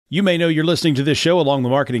You may know you're listening to this show along the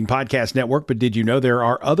Marketing Podcast Network, but did you know there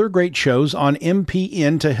are other great shows on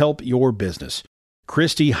MPN to help your business?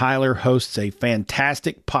 Christy Heiler hosts a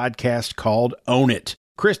fantastic podcast called Own It.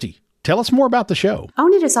 Christy, tell us more about the show.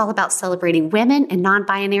 Own It is all about celebrating women and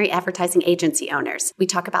non-binary advertising agency owners. We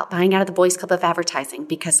talk about buying out of the Boys Club of Advertising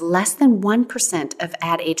because less than 1% of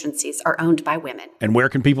ad agencies are owned by women. And where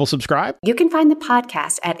can people subscribe? You can find the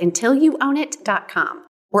podcast at untilyouownit.com.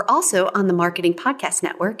 We're also on the Marketing Podcast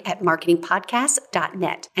Network at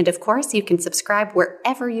marketingpodcast.net. And of course, you can subscribe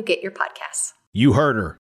wherever you get your podcasts. You heard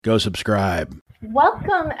her. Go subscribe.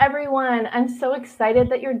 Welcome, everyone. I'm so excited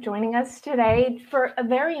that you're joining us today for a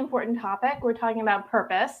very important topic. We're talking about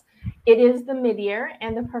purpose. It is the mid-year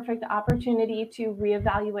and the perfect opportunity to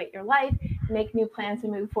reevaluate your life, make new plans,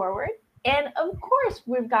 and move forward. And of course,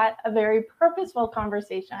 we've got a very purposeful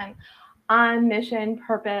conversation on mission,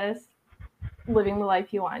 purpose, living the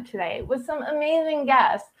life you want today with some amazing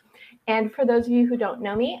guests. And for those of you who don't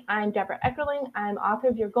know me, I'm Deborah Eckerling. I'm author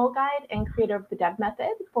of Your Goal Guide and creator of the Deb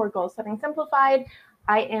Method for Goal Setting Simplified.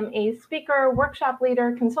 I am a speaker, workshop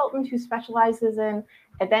leader, consultant who specializes in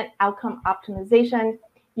event outcome optimization.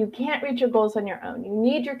 You can't reach your goals on your own. You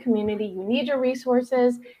need your community, you need your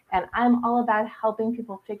resources, and I'm all about helping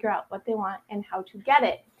people figure out what they want and how to get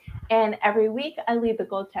it. And every week I lead the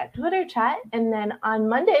Goal Chat Twitter chat. And then on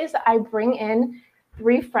Mondays, I bring in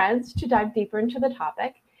 3 friends to dive deeper into the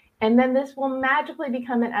topic. And then this will magically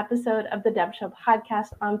become an episode of the Deb Show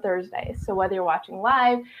podcast on Thursdays. So whether you're watching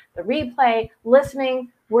live, the replay,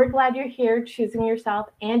 listening, we're glad you're here choosing yourself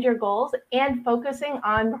and your goals and focusing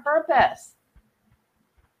on purpose.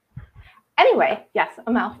 Anyway, yes,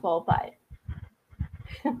 a mouthful, but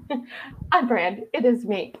I'm Brand. It is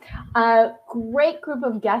me. A great group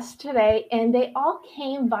of guests today, and they all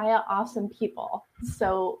came via awesome people.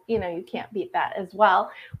 So, you can't beat that as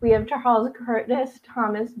well. We have Charles Curtis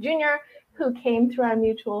Thomas Jr., who came through our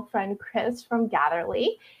mutual friend Chris from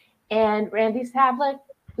Gatherly, and Randy Sablich,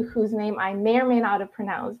 whose name I may or may not have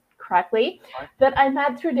pronounced correctly, that I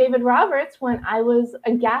met through David Roberts when I was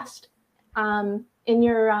a guest in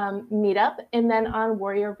your meetup, and then on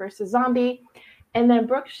Warrior versus Zombie. And then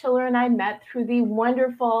Brooke, Schiller, and I met through the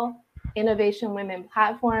wonderful Innovation Women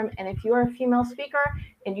platform. And if you're a female speaker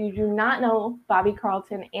and you do not know Bobby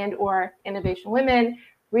Carlton and or Innovation Women,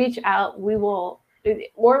 reach out.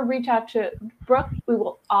 Or reach out to Brooke. We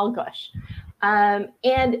will all gush. And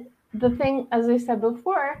the thing, as I said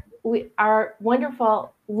before, we are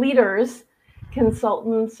wonderful leaders,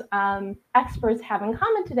 consultants, experts have in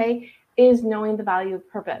common today is knowing the value of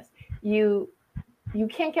purpose. You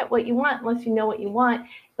can't get what you want unless you know what you want.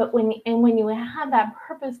 But when you have that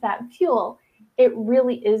purpose, that fuel, it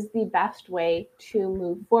really is the best way to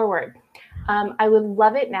move forward. I would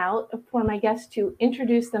love it now for my guests to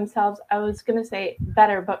introduce themselves. I was going to say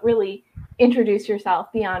better, but really introduce yourself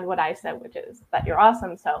beyond what I said, which is that you're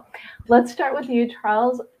awesome. So let's start with you,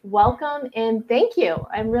 Charles. Welcome and thank you.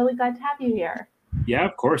 I'm really glad to have you here. Yeah,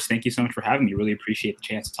 of course. Thank you so much for having me. Really appreciate the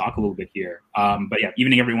chance to talk a little bit here.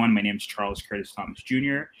 Evening, everyone. My name is Charles Curtis Thomas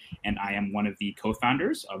Jr., and I am one of the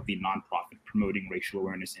co-founders of the nonprofit promoting racial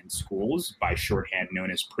awareness in schools, by shorthand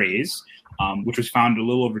known as PRAISE, which was founded a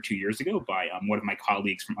little over 2 years ago by one of my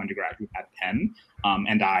colleagues from undergraduate at Penn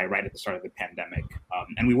and I right at the start of the pandemic.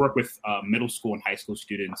 And we work with middle school and high school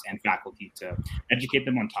students and faculty to educate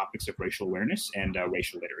them on topics of racial awareness and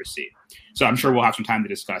racial literacy. So I'm sure we'll have some time to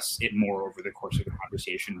discuss it more over the course of the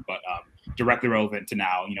conversation, but directly relevant to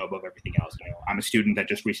now, above everything else, I'm a student that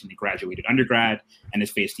just recently graduated undergrad and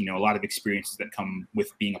has faced, a lot of experiences that come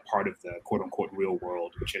with being a part of the quote unquote real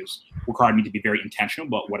world, which has required me to be very intentional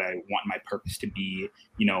about what I want my purpose to be,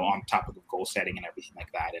 on topic of goal setting and everything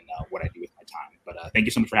like that, and what I do with my time. But thank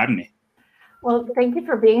you so much for having me. Well, thank you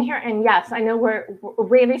for being here. And yes, I know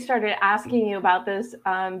Randy started asking you about this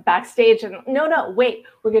backstage, and wait,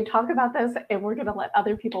 we're going to talk about this and we're going to let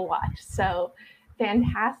other people watch. So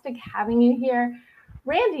fantastic having you here.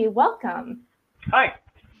 Randy, welcome. Hi,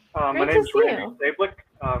 my name is Randy Sablich.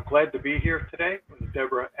 Glad to be here today. When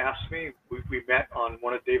Deborah asked me, we met on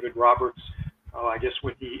one of David Roberts', I guess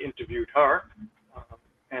when he interviewed her.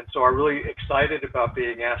 And so I'm really excited about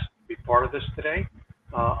being asked to be part of this today.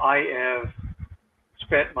 I have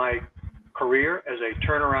spent my career as a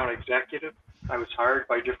turnaround executive. I was hired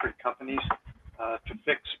by different companies to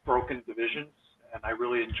fix broken divisions, and I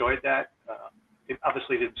really enjoyed that. It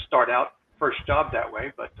obviously didn't start out first job that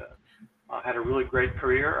way, but I had a really great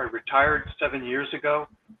career. I retired 7 years ago,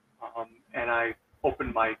 and I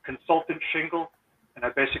opened my consultant shingle, and I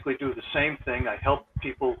basically do the same thing. I help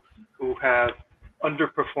people who have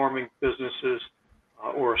underperforming businesses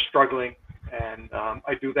or are struggling, And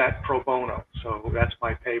I do that pro bono, so that's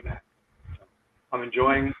my payback. So I'm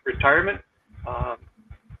enjoying retirement,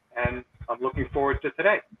 and I'm looking forward to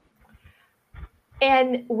today.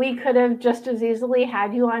 And we could have just as easily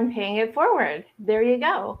had you on Paying It Forward. There you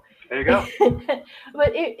go. There you go.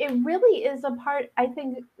 But it really is a part, I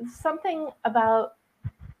think, something about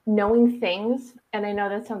knowing things, and I know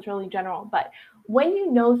that sounds really general, but when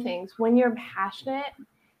you know things, when you're passionate,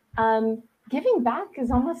 giving back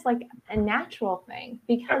is almost like a natural thing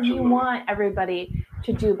because Absolutely. You want everybody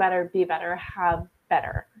to do better, be better, have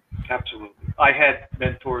better. Absolutely. I had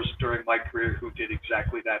mentors during my career who did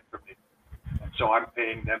exactly that for me. And so I'm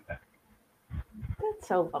paying them back. That's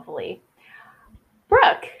so lovely.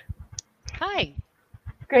 Brooke. Hi.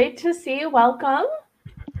 Great to see you. Welcome.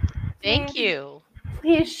 Thank you.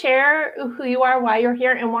 Please share who you are, why you're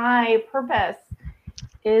here, and why purpose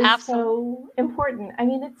is so important. I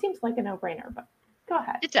mean, it seems like a no-brainer, but go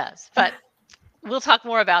ahead. It does, but we'll talk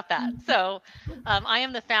more about that. So I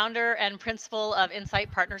am the founder and principal of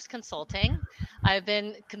Insight Partners Consulting. I've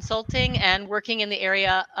been consulting and working in the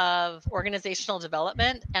area of organizational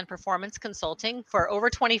development and performance consulting for over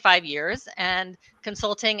 25 years and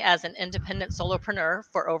consulting as an independent solopreneur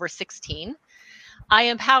for over 16. I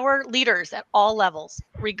empower leaders at all levels,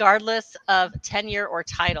 regardless of tenure or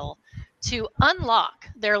title, to unlock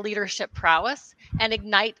their leadership prowess and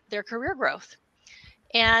ignite their career growth.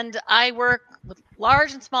 And I work with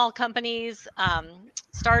large and small companies,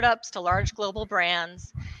 startups to large global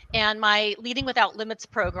brands. And my Leading Without Limits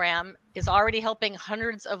program is already helping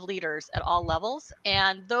hundreds of leaders at all levels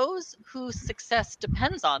and those whose success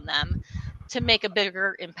depends on them to make a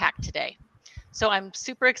bigger impact today. So I'm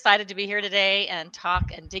super excited to be here today and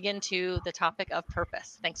talk and dig into the topic of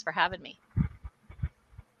purpose. Thanks for having me.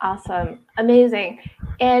 Awesome. Amazing.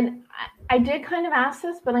 And I did kind of ask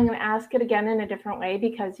this, but I'm going to ask it again in a different way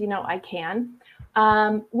because, you know, I can.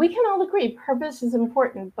 We can all agree purpose is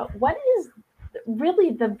important, but what is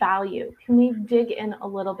really the value? Can we dig in a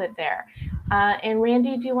little bit there? And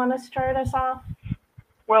Randy, do you want to start us off?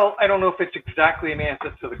 Well, I don't know if it's exactly an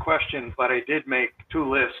answer to the question, but I did make two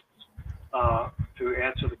lists to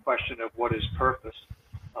answer the question of what is purpose.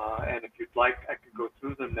 And if you'd like, I could go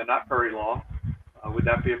through them. They're not very long. Would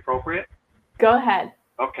that be appropriate? Go ahead.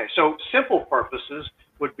 Okay, so simple purposes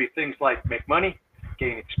would be things like make money,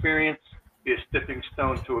 gain experience, be a stepping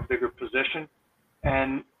stone to a bigger position,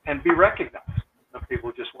 and be recognized. Some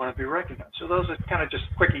people just want to be recognized. So those are kind of just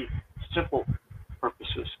quickie, simple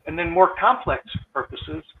purposes. And then more complex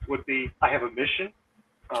purposes would be I have a mission.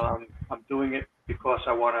 I'm doing it because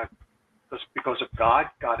I want to, because of God.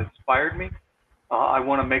 God inspired me. I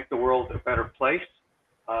want to make the world a better place.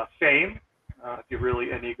 Fame. If you're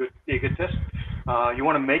really an egotist, you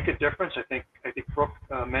want to make a difference. I think Brooke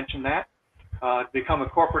mentioned that. Become a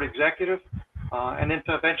corporate executive, and then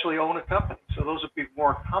to eventually own a company. So those would be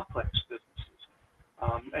more complex businesses.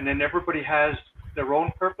 And then everybody has their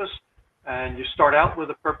own purpose, and you start out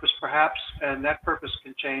with a purpose perhaps, and that purpose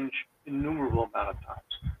can change innumerable amount of times.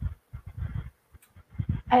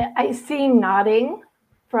 I see nodding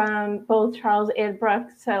from both Charles and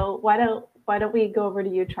Brooke. So why don't we go over to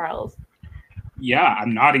you, Charles? Yeah,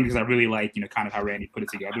 I'm nodding because I really like, kind of how Randy put it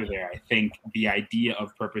together there. I think the idea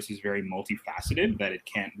of purpose is very multifaceted, that it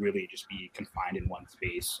can't really just be confined in one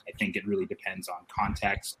space. I think it really depends on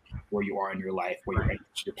context, where you are in your life, where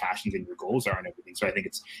your passions and your goals are and everything. So I think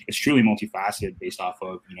it's truly multifaceted based off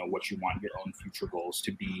of, what you want your own future goals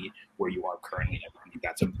to be, where you are currently and everything like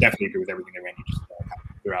that. So definitely agree with everything that Randy just kind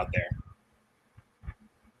of threw out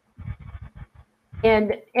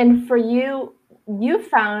there. And for you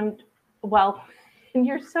found, well,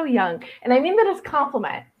 you're so young, and I mean that as a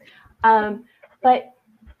compliment, but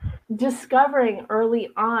discovering early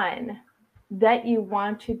on that you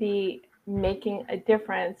want to be making a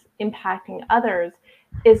difference, impacting others,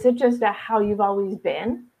 is it just how you've always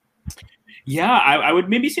been? Yeah, I would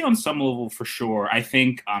maybe say on some level for sure. I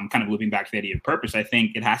think kind of looping back to the idea of purpose, I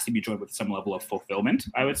think it has to be joined with some level of fulfillment,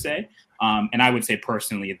 I would say. And I would say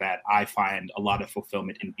personally that I find a lot of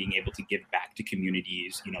fulfillment in being able to give back to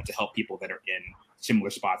communities, to help people that are in similar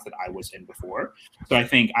spots that I was in before. So I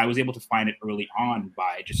think I was able to find it early on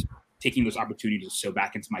by just taking those opportunities to sow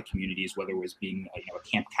back into my communities, whether it was being a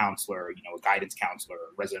camp counselor, a guidance counselor,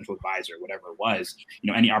 a residential advisor, whatever it was,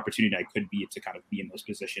 any opportunity I could be to kind of be in those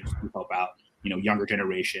positions to help out, younger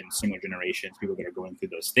generations, similar generations, people that are going through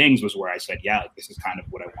those things, was where I said, yeah, this is kind of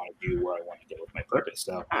what I want to do, where I want to get with my purpose.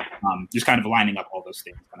 So just kind of lining up all those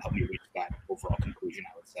things kind of helped me reach that overall conclusion,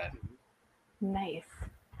 I would say. Nice.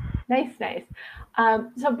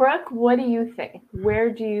 So Brooke, what do you think? Where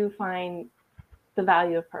do you find the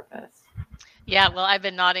value of purpose? Yeah, well, I've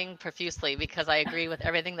been nodding profusely because I agree with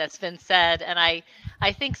everything that's been said. And I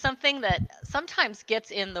think something that sometimes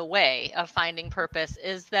gets in the way of finding purpose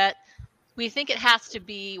is that we think it has to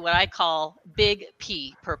be what I call big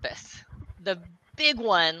P purpose, the big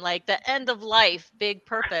one, like the end of life, big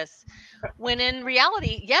purpose. When in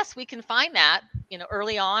reality, yes, we can find that,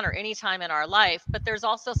 early on or anytime in our life, but there's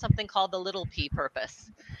also something called the little P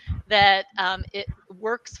purpose that it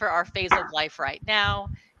works for our phase of life right now.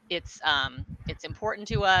 It's important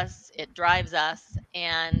to us. It drives us,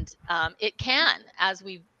 and it can, as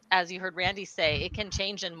you heard Randy say, it can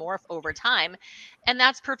change and morph over time, and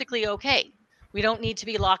that's perfectly okay. We don't need to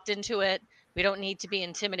be locked into it. We don't need to be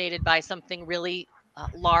intimidated by something really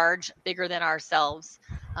large, bigger than ourselves.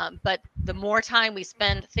 But the more time we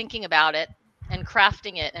spend thinking about it and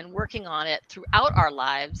crafting it and working on it throughout our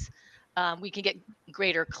lives, we can get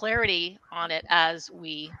greater clarity on it as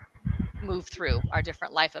we move through our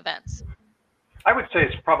different life events. I would say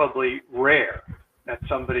it's probably rare that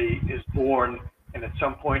somebody is born and at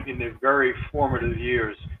some point in their very formative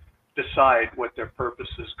years decide what their purpose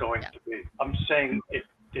is going to be. I'm saying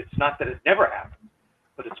it's not that it never happens,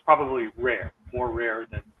 but it's probably rare, more rare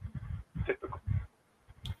than typical.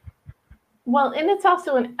 Well, and it's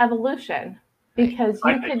also an evolution because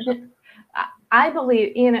I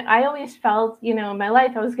believe, I always felt, in my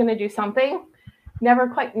life I was going to do something, never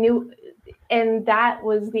quite knew. And that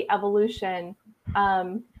was the evolution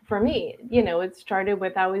for me. It started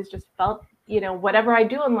with, I always just felt, whatever I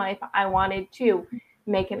do in life, I wanted to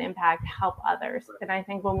make an impact, help others. And I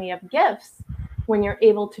think when we have gifts, when you're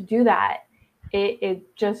able to do that, it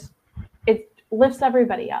lifts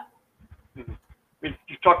everybody up. Mm-hmm.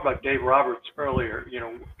 You talked about Dave Roberts earlier.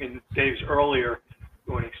 In Dave's earlier,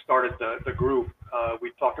 when he started the group,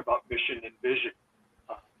 we talked about mission and vision,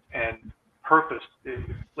 and purpose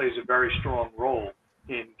plays a very strong role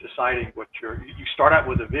in deciding what you start out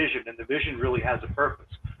with a vision, and the vision really has a purpose.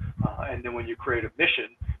 And then when you create a mission,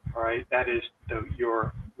 all right, that is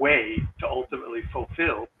your way to ultimately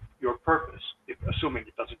fulfill your purpose, assuming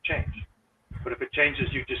it doesn't change. But if it changes,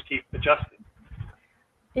 you just keep adjusting.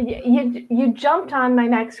 You jumped on my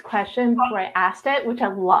next question before I asked it, which I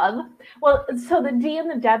love. Well, so the D and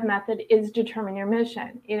the DEB method is determine your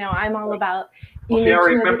mission. I'm all about. I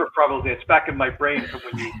remember probably it's back in my brain from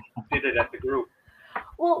when you did it at the group.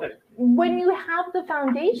 Well, when you have the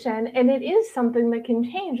foundation, and it is something that can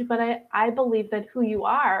change, but I believe that who you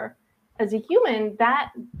are as a human,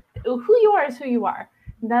 that who you are is who you are.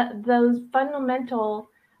 That those fundamental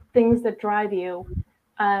things that drive you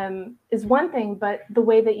is one thing, but the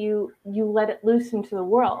way that you let it loose into the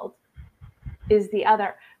world is the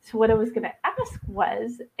other. So what I was going to ask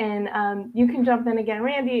was, and you can jump in again,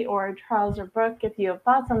 Randy or Charles or Brooke, if you have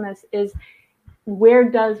thoughts on this, is where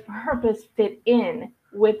does purpose fit in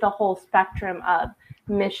with the whole spectrum of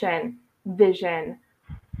mission, vision,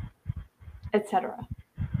 etc.?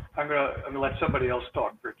 I'm gonna let somebody else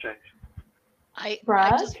talk for a change.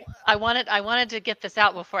 I wanted to get this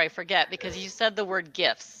out before I forget, because you said the word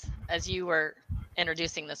gifts as you were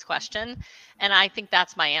introducing this question, and I think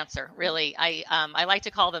that's my answer. Really, I like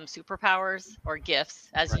to call them superpowers or gifts,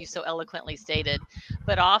 as you so eloquently stated.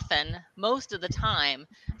 But often, most of the time,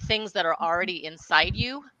 things that are already inside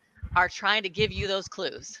you are trying to give you those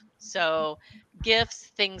clues. So,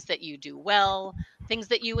 gifts, things that you do well, things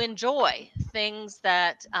that you enjoy, things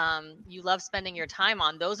that you love spending your time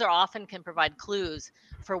on, those are often can provide clues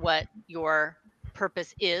for what your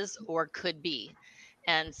purpose is or could be.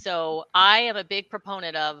 And so I am a big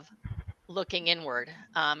proponent of looking inward,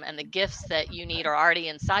 and the gifts that you need are already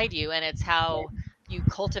inside you, and it's how you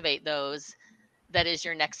cultivate those that is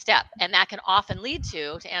your next step. And that can often lead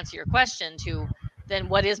to answer your question, to then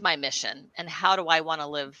what is my mission and how do I want to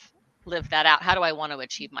live that out? How do I want to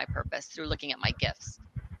achieve my purpose? Through looking at my gifts.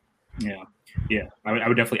 Yeah, I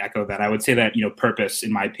would definitely echo that. I would say that, purpose,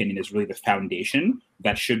 in my opinion, is really the foundation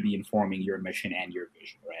that should be informing your mission and your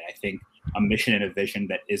vision, right? I think a mission and a vision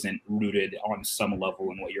that isn't rooted on some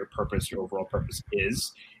level in what your purpose, your overall purpose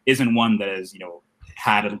isn't one that is,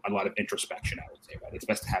 had a lot of introspection, I would say, right? It's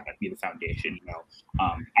best to have that be the foundation,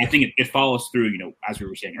 I think it follows through, as we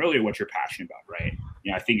were saying earlier, what you're passionate about, right?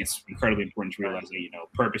 I think it's incredibly important to realize that,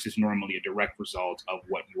 purpose is normally a direct result of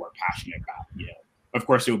what you are passionate about, Of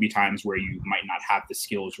course, there will be times where you might not have the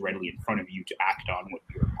skills readily in front of you to act on what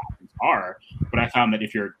your passions are. But I found that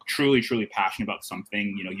if you're truly, truly passionate about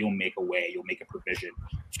something, you'll make a way, you'll make a provision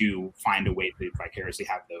to find a way to vicariously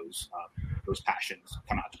have those passions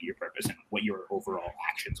come out to be your purpose and what your overall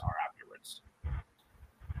actions are afterwards.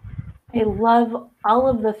 I love all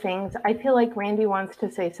of the things. I feel like Randy wants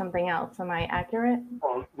to say something else. Am I accurate?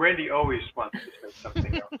 Well, Randy always wants to say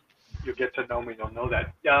something else. you get to know me, you'll know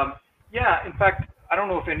that. Yeah, in fact, I don't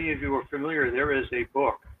know if any of you are familiar. There is a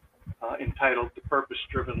book entitled The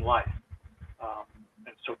Purpose-Driven Life.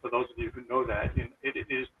 And so for those of you who know that, it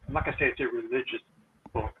is, I'm not going to say it's a religious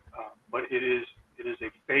book, but it is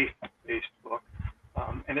a faith-based book.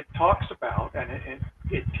 And it talks about, and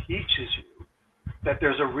it teaches you that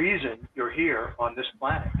there's a reason you're here on this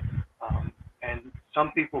planet. And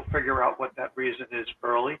some people figure out what that reason is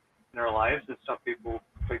early in their lives, and some people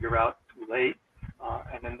figure out too late.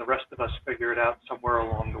 And then the rest of us figure it out somewhere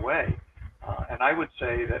along the way. And I would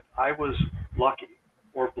say that I was lucky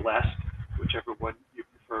or blessed, whichever one you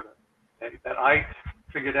prefer to say, that I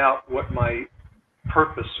figured out what my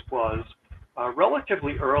purpose was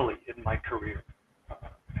relatively early in my career.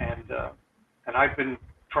 And I've been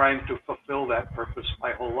trying to fulfill that purpose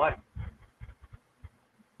my whole life.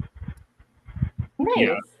 Nice.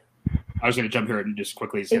 Yeah. I was going to jump here and just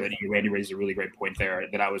quickly say that Randy raised a really great point there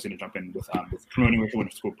that I was going to jump in with promoting ritual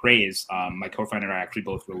and school praise. My co-founder and I are actually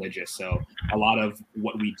both religious, so a lot of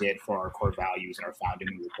what we did for our core values and our founding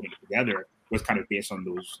when we were putting it together was kind of based on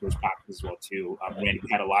those practices as well too. Randy, we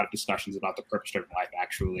had a lot of discussions about the purpose-driven life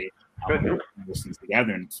actually those things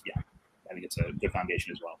together, and yeah, I think it's a good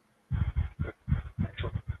foundation as well.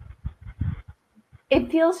 Excellent.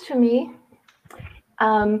 It feels to me.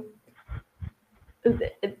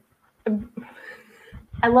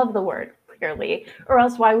 I love the word, clearly, or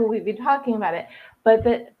else why would we be talking about it? But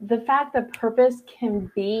the fact that purpose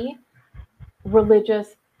can be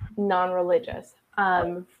religious, non-religious,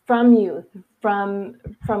 from youth, from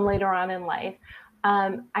later on in life,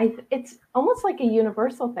 it's almost like a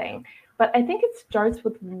universal thing. But I think it starts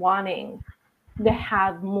with wanting to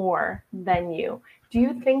have more than you. Do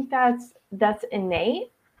you think that's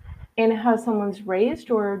innate in how someone's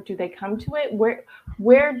raised, or do they come to it?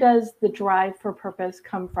 Where does the drive for purpose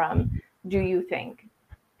come from, do you think?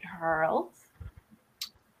 Charles?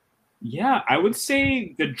 Yeah, I would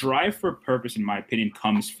say the drive for purpose, in my opinion,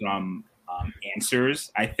 comes from answers.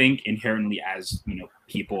 I think inherently, as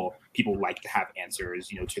people like to have answers,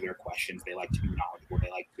 to their questions. They like to be knowledgeable. They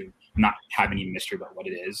like to not have any mystery about what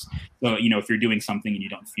it is. So, if you're doing something and you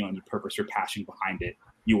don't feel any purpose or passion behind it,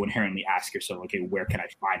 you will inherently ask yourself, okay, where can I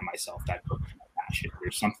find myself that purpose and that passion?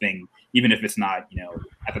 There's something, even if it's not,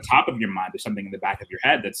 at the top of your mind, there's something in the back of your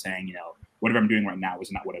head that's saying, whatever I'm doing right now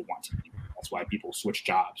is not what I want to do. That's why people switch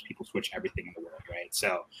jobs, people switch everything in the world, right?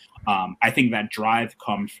 So I think that drive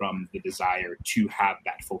comes from the desire to have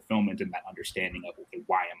that fulfillment and that understanding of, okay,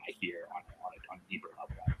 why am I here on a deeper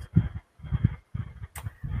level?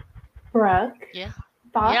 Brooke? Yeah.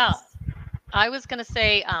 Thoughts? Yeah. I was going to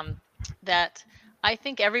say that I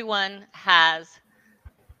think everyone has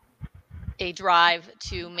a drive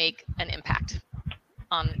to make an impact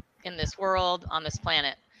in this world, on this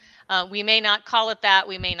planet. We may not call it that,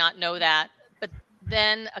 we may not know that, but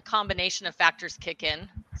then a combination of factors kick in.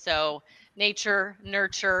 So nature,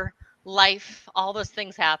 nurture, life, all those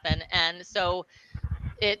things happen. And so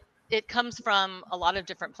it comes from a lot of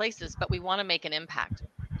different places, but we want to make an impact.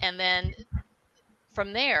 And then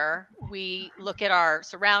from there, we look at our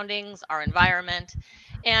surroundings, our environment,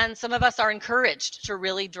 and some of us are encouraged to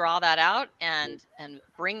really draw that out and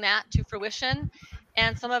bring that to fruition.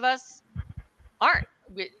 And some of us aren't.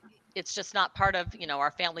 It's just not part of,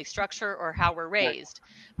 our family structure or how we're raised.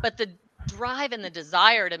 But the drive and the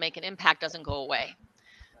desire to make an impact doesn't go away.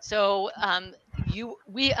 So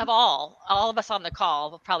we have all of us on the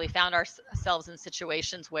call have probably found ourselves in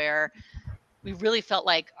situations where we really felt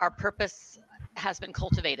like our purpose has been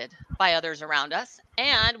cultivated by others around us.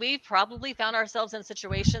 And we've probably found ourselves in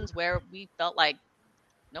situations where we felt like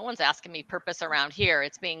no one's asking me purpose around here.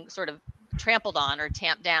 It's being sort of trampled on or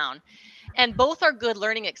tamped down. And both are good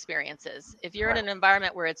learning experiences. If you're in an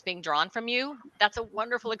environment where it's being drawn from you, that's a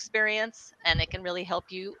wonderful experience and it can really help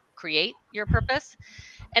you create your purpose.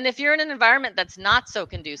 And if you're in an environment that's not so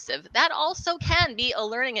conducive, that also can be a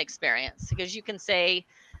learning experience because you can say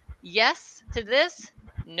yes to this,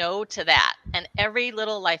 no to that. And every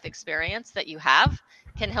little life experience that you have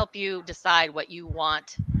can help you decide what you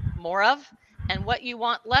want more of and what you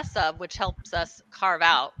want less of, which helps us carve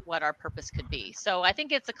out what our purpose could be. So I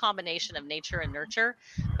think it's a combination of nature and nurture,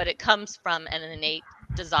 but it comes from an innate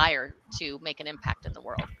desire to make an impact in the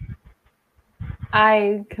world.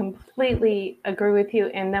 I completely agree with you.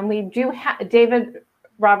 And then we do have David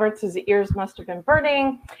Roberts' ears must have been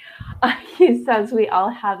burning. He says we all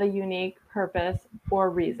have a unique purpose or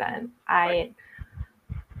reason.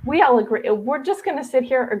 We all agree. We're just going to sit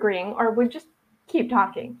here agreeing, or we just keep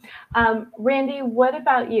talking. Randy, what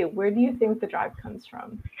about you? Where do you think the drive comes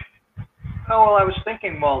from? Oh, well, I was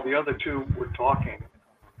thinking while the other two were talking,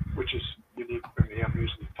 which is unique for me. I'm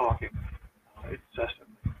usually talking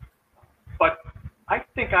incessantly. But I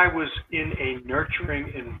think I was in a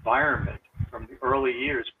nurturing environment from the early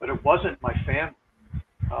years, but it wasn't my family.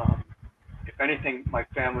 If anything, my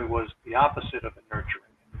family was the opposite of a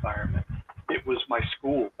nurturing environment. It was my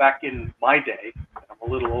school. Back in my day, I'm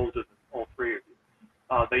a little older than all three of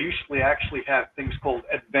you, they usually actually have things called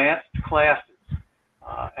advanced classes,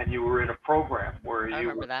 and you were in a program where you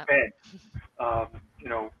were fed,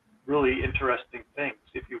 really interesting things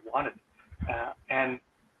if you wanted. And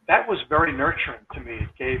that was very nurturing to me. It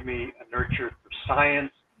gave me a nurture for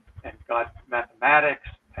science and got mathematics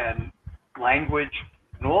and language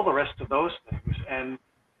and all the rest of those things. And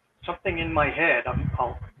something in my head, I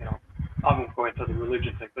won't go into the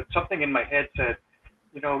religion thing, but something in my head said,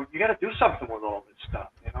 you got to do something with all this stuff.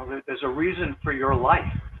 There's a reason for your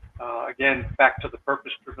life. Again, back to the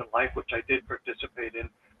purpose-driven life, which I did participate in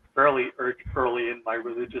fairly early in my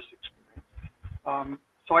religious experience.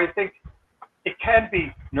 So I think it can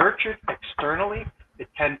be nurtured externally, it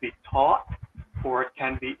can be taught, or it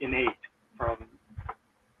can be innate from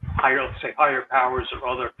higher powers or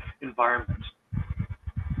other environments.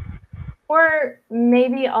 Or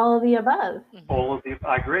maybe all of the above. All of the,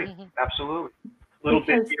 I agree, absolutely. A little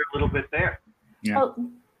bit here, a little bit there. Yeah. Well,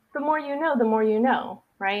 the more you know,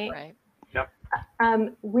 right? Right. Yep.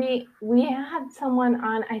 We had someone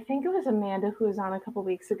on, I think it was Amanda who was on a couple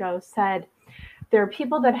weeks ago, said there are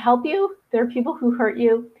people that help you, there are people who hurt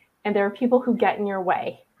you, and there are people who get in your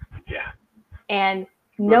way. Yeah. And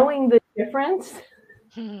knowing the difference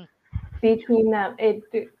between them,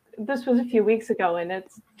 this was a few weeks ago, and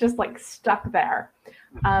it's just like stuck there.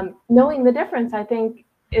 Knowing the difference, I think,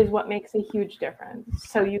 is what makes a huge difference.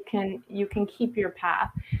 So you can keep your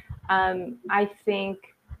path. I think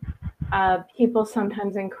people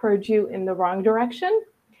sometimes encourage you in the wrong direction,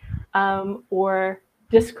 or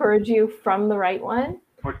discourage you from the right one,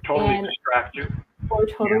 or totally distract you. Or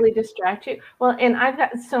totally distract you. Well, and I've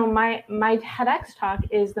got, so my TEDx talk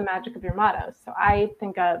is the magic of your motto. So I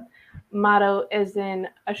think of motto as in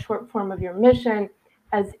a short form of your mission,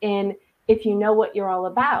 as in, if you know what you're all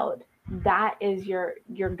about, that is your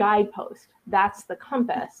guidepost. That's the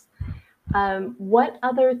compass. What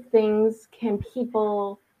other things can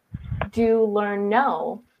people do, learn,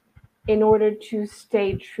 know in order to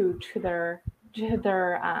stay true to their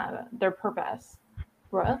purpose?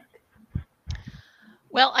 Brooke?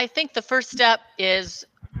 Well, I think the first step is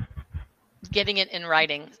getting it in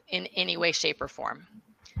writing in any way, shape, or form.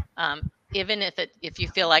 Even if you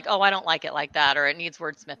feel like, oh, I don't like it like that, or it needs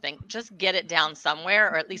wordsmithing, just get it down somewhere,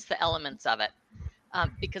 or at least the elements of it,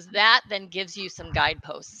 because that then gives you some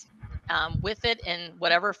guideposts with it in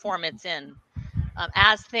whatever form it's in.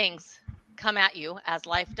 As things come at you, as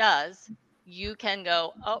life does, you can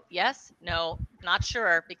go, oh, yes, no, not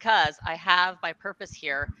sure, because I have my purpose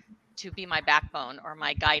here to be my backbone or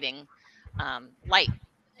my guiding light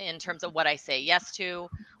in terms of what I say yes to,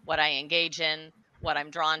 what I engage in, what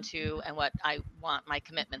I'm drawn to, and what I want my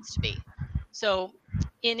commitments to be. So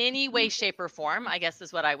in any way, shape, or form, I guess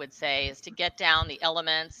is what I would say, is to get down the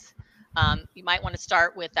elements. You might want to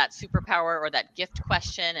start with that superpower or that gift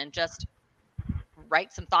question and just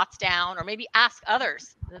write some thoughts down, or maybe ask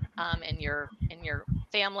others in your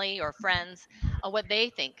family or friends what they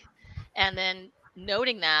think, and then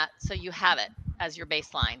noting that so you have it as your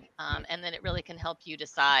baseline, and then it really can help you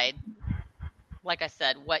decide, like I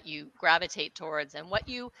said, what you gravitate towards and what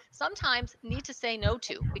you sometimes need to say no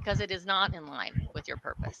to because it is not in line with your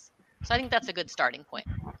purpose. So I think that's a good starting point.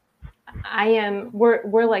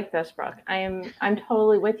 We're like this, Brooke. I'm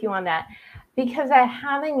totally with you on that, because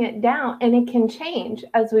having it down, and it can change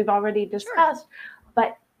as we've already discussed,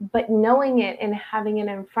 sure. but knowing it and having it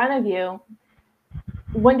in front of you,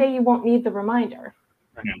 one day you won't need the reminder.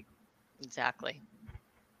 Yeah. Exactly.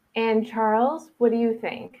 And Charles, what do you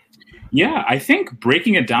think? Yeah, I think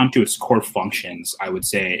breaking it down to its core functions, I would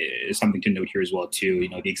say, is something to note here as well, too.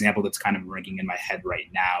 The example that's kind of ringing in my head right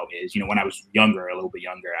now is, when I was younger, a little bit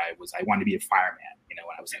younger, I wanted to be a fireman,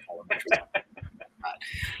 when I was in elementary school.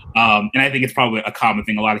 And I think it's probably a common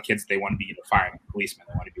thing. A lot of kids, they want to be a fireman, policeman,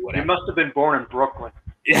 they want to do whatever. You must have been born in Brooklyn.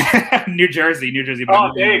 Yeah, New Jersey.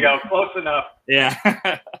 Oh, there you go. Close enough. Yeah.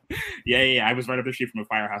 Yeah. I was right up the street from a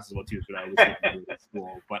firehouse as well, too, so I was at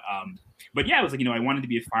school. But yeah, I was like, I wanted to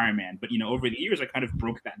be a fireman. But, over the years, I kind of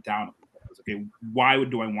broke that down a little bit. I was like, okay, why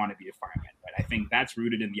do I want to be a fireman? Right? I think that's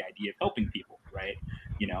rooted in the idea of helping people, right?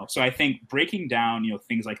 So I think breaking down,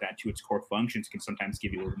 things like that to its core functions can sometimes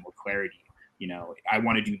give you a little bit more clarity. I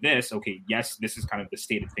want to do this. Okay, yes, this is kind of the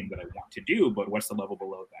stated thing that I want to do, but what's the level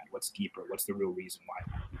below that? What's deeper? What's the real reason why I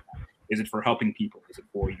want to do that? Is it for helping people? Is it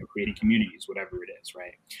for, creating communities, whatever it is,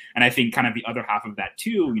 right? And I think kind of the other half of that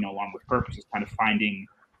too, along with purpose, is kind of finding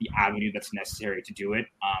the avenue that's necessary to do it.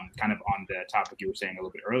 Kind of on the topic you were saying a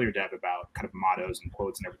little bit earlier, Deb, about kind of mottos and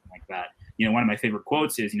quotes and everything like that. One of my favorite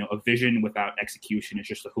quotes is, a vision without execution is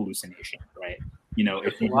just a hallucination, right?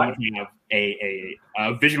 If you don't have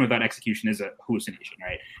a vision without execution is a hallucination,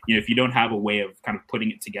 right? If you don't have a way of kind of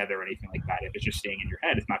putting it together or anything like that, if it's just staying in your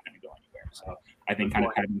head, it's not going to go anywhere. So I think kind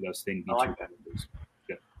of having those things. I like that.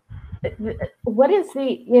 What is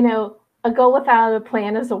a go without a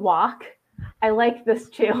plan is a walk. I like this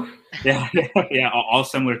too. Yeah, all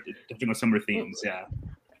similar themes. Yeah.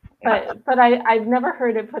 But I've never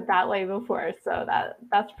heard it put that way before, so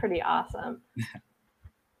that's pretty awesome.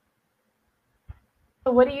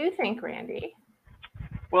 So what do you think, Randy?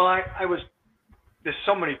 Well, there's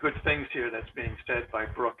so many good things here that's being said by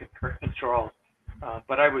Brooke and Charles,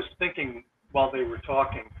 but I was thinking while they were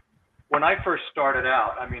talking, when I first started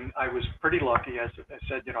out, I was pretty lucky. As I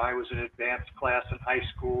said, I was in advanced class in high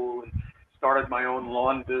school and started my own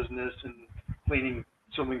lawn business and cleaning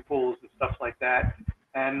swimming pools and stuff like that.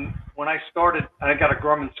 And when I started, I got a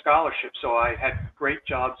Grumman scholarship, so I had great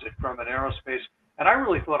jobs at Grumman Aerospace, and I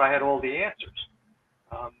really thought I had all the answers.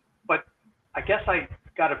 But I guess I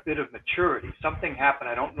got a bit of maturity. Something happened.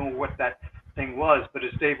 I don't know what that thing was, but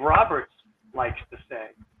as Dave Roberts likes to say,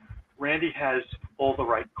 Randy has all the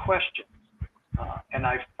right questions. And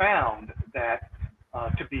I found that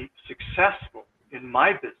to be successful in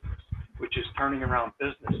my business, which is turning around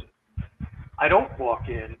businesses, I don't walk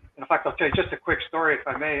in. In fact, I'll tell you just a quick story, if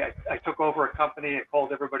I may. I took over a company and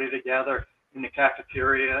called everybody together in the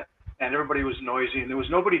cafeteria, and everybody was noisy, and there was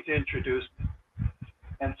nobody to introduce me.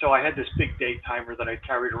 And so I had this big date timer that I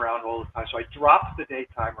carried around all the time. So I dropped the date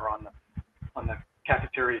timer on the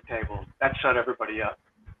cafeteria table. That shut everybody up.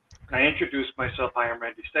 And I introduced myself. Hi, I'm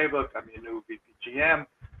Randy Sablich. I'm your new VP GM.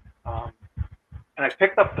 And I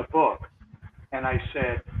picked up the book, and I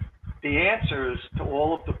said, the answers to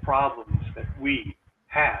all of the problems that we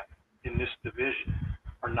have in this division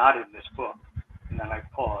are not in this book. And then I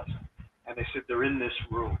paused, and they said, they're in this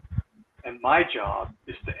room. And my job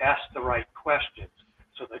is to ask the right questions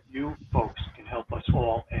so that you folks can help us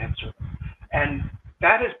all answer them. And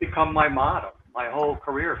that has become my motto, my whole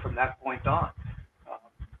career from that point on.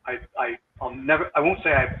 I won't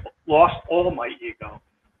say I've lost all my ego,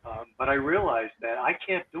 but I realized that I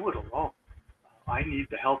can't do it alone. I need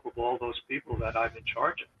the help of all those people that I'm in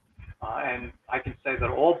charge of. And I can say that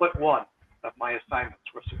all but one of my assignments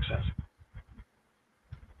were successful.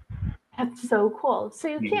 That's so cool. So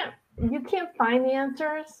you can't find the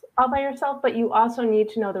answers all by yourself, but you also need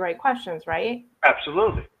to know the right questions, right?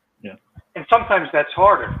 Absolutely. Yeah. And sometimes that's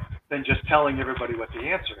harder than just telling everybody what the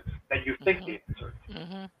answer is, that you think the answer is.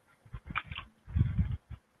 Mm-hmm.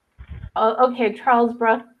 Okay, Charles,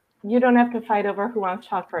 Brooke, you don't have to fight over who wants to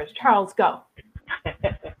talk first. Charles, go.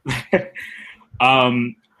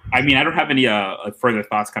 I don't have any further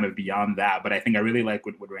thoughts kind of beyond that, but I think I really like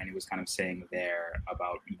what Randy was kind of saying there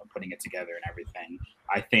about putting it together and everything.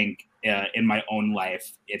 I think in my own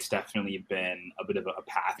life, it's definitely been a bit of a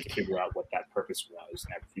path to figure out what that purpose was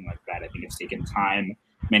and everything like that. I think it's taken time,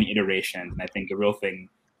 many iterations, and I think the real thing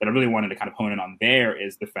that I really wanted to kind of hone in on there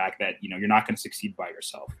is the fact that you're not going to succeed by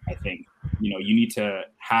yourself. I think you need to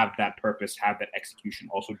have that purpose, have that execution,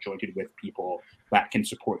 also jointed with people that can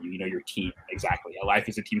support you. Your team. Exactly. A life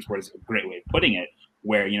is a team sport is a great way of putting it.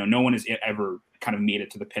 Where no one has ever kind of made it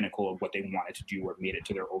to the pinnacle of what they wanted to do or made it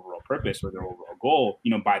to their overall purpose or their overall goal,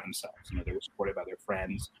 by themselves. They were supported by their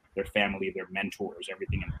friends, their family, their mentors,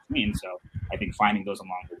 everything in between. So I think finding those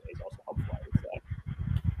along the way is also helpful.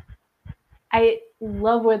 I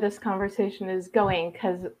love where this conversation is going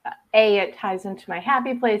because A, it ties into my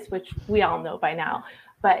happy place, which we all know by now.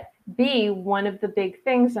 But B, one of the big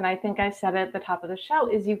things, and I think I said it at the top of the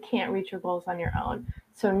show, is you can't reach your goals on your own.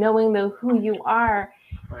 So knowing who you are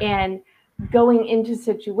and going into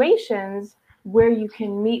situations where you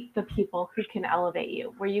can meet the people who can elevate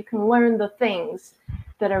you, where you can learn the things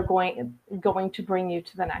that are going to bring you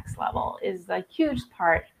to the next level is a huge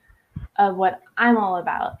part of what I'm all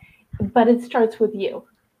about. But it starts with you,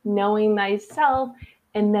 knowing thyself,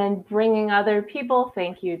 and then bringing other people.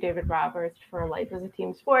 Thank you, David Roberts, for Life as a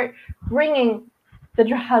Team Sport, bringing the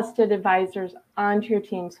trusted advisors onto your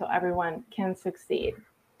team so everyone can succeed.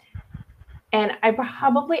 And I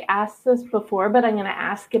probably asked this before, but I'm going to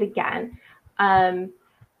ask it again.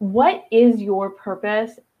 What is your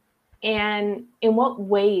purpose, and in what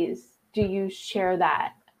ways do you share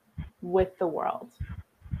that with the world?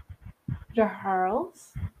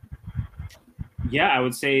 Charles? Yeah, I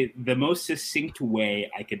would say the most succinct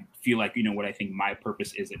way I could feel like, what I think my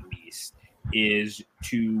purpose is, at least, is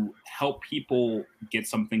to help people get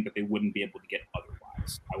something that they wouldn't be able to get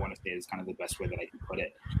otherwise. I want to say is kind of the best way that I can put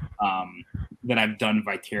it. That I've done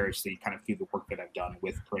vicariously, kind of through the work that I've done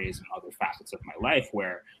with praise and other facets of my life,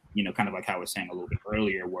 where, kind of like how I was saying a little bit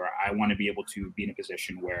earlier, where I want to be able to be in a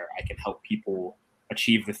position where I can help people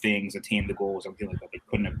achieve the things, attain the goals, everything like that they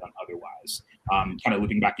couldn't have done otherwise. Kind of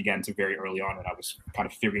looping back again to very early on when I was kind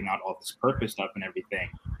of figuring out all this purpose stuff and everything.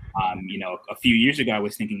 A few years ago, I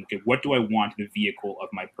was thinking, okay, what do I want the vehicle of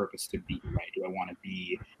my purpose to be, right? Do I want to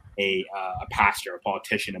be a pastor, a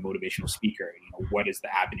politician, a motivational speaker? What is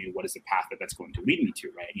the avenue? What is the path that's going to lead me to,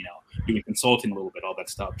 right? Doing consulting a little bit, all that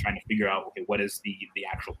stuff, trying to figure out, okay, what is the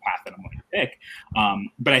actual path that I'm going to pick?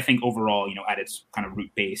 But I think overall, at its kind of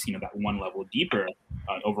root base, that one level deeper,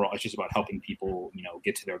 overall, it's just about helping people,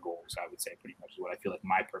 get to their goals. I would say pretty much is what I feel like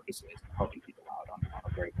my purpose is, helping people out on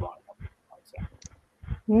a very broad level.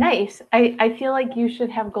 Nice. I feel like you should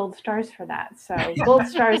have gold stars for that. So gold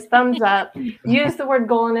stars, thumbs up. Use the word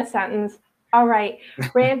goal in a sentence. All right.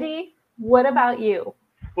 Randy, what about you?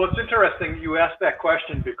 Well, it's interesting you asked that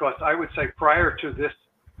question, because I would say prior to this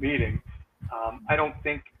meeting, I don't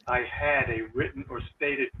think I had a written or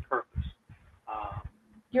stated purpose.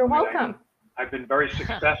 You're welcome. I've been very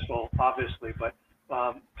successful, obviously, but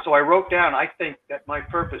so I wrote down, I think that my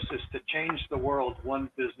purpose is to change the world one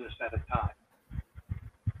business at a time.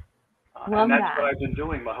 And that's what I've been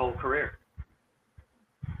doing my whole career.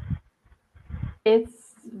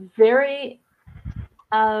 It's very,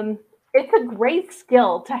 it's a great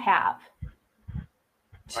skill to have,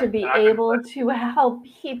 to be able to help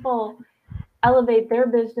people elevate their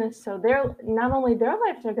business, so they're not only their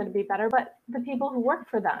lives are going to be better, but the people who work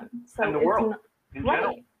for them. So and the world in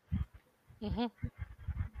general. Mm-hmm.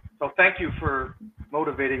 So thank you for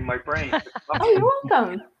motivating my brain. Oh, you're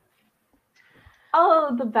welcome.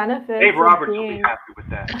 Oh, the benefits. Dave Roberts will be happy with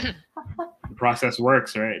that. The process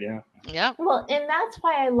works, right? Yeah. Yeah. Well, and that's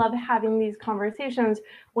why I love having these conversations.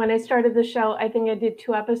 When I started the show, I think I did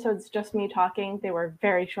 2 episodes, just me talking. They were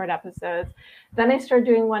very short episodes. Then I started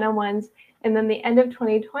doing one-on-ones. And then the end of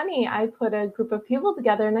 2020, I put a group of people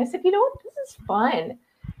together and I said, you know what, this is fun.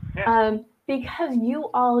 Yeah. Because you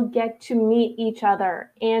all get to meet each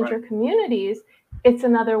other and your communities. It's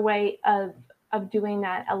another way of doing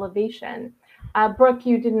that elevation. Brooke,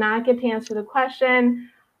 you did not get to answer the question.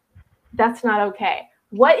 That's not okay.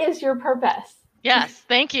 What is your purpose? Yes,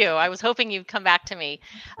 thank you. I was hoping you'd come back to me.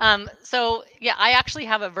 So yeah, I actually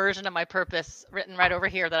have a version of my purpose written right over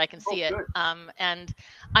here that I can see it. And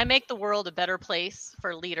I make the world a better place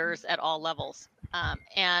for leaders at all levels.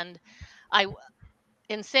 And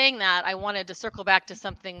in saying that, I wanted to circle back to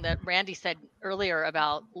something that Randy said earlier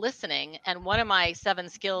about listening. And one of my 7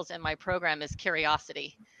 skills in my program is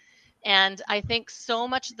curiosity. And I think so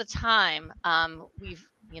much of the time we've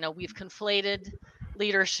conflated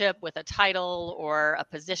leadership with a title or a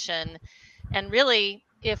position. And really,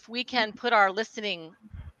 if we can put our listening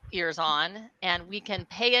ears on and we can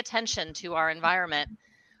pay attention to our environment,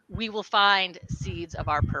 we will find seeds of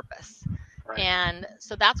our purpose. Right. And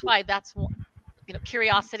so that's why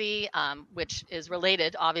curiosity, which is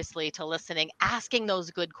related obviously to listening, asking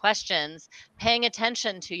those good questions, paying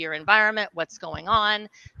attention to your environment, what's going on,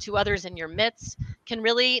 to others in your midst, can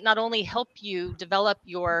really not only help you develop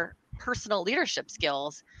your personal leadership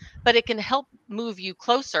skills, but it can help move you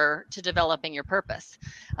closer to developing your purpose.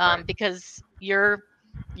 Because you're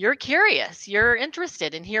curious, you're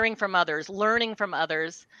interested in hearing from others, learning from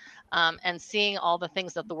others, and seeing all the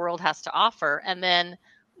things that the world has to offer. And then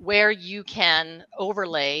where you can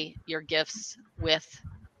overlay your gifts with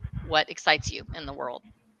what excites you in the world.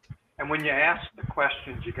 And when you ask the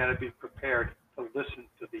questions, you got to be prepared to listen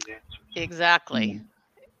to the answers. Exactly. Mm-hmm.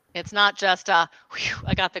 It's not just, I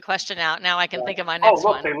got the question out. Now I can think of my next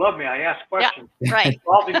one. Oh, look, they love me. I ask questions. Yeah, right.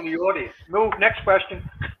 Involving the audience. Move, next question.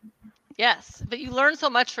 Yes, but you learn so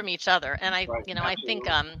much from each other. And I think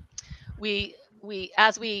we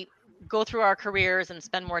as we go through our careers and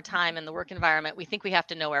spend more time in the work environment, we think we have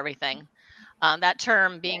to know everything. That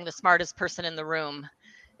term, being the smartest person in the room,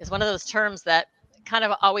 is one of those terms that kind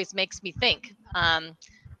of always makes me think.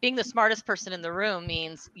 Being the smartest person in the room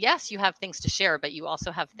means, yes, you have things to share, but you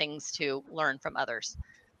also have things to learn from others.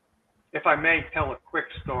 If I may tell a quick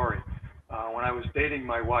story. When I was dating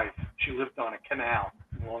my wife, she lived on a canal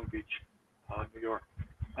in Long Beach, New York.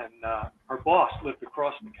 And her boss lived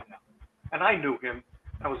across the canal. And I knew him.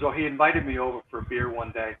 He invited me over for a beer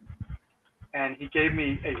one day, and he gave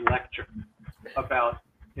me a lecture about,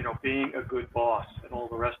 being a good boss and all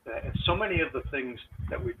the rest of that. And so many of the things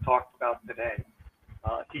that we've talked about today,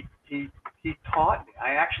 he he taught me.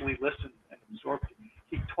 I actually listened and absorbed it.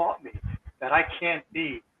 He taught me that I can't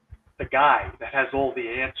be the guy that has all the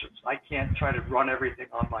answers. I can't try to run everything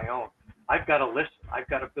on my own. I've got to listen. I've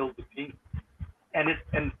got to build the team.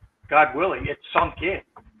 And God willing, it sunk in.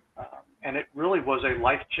 And it really was a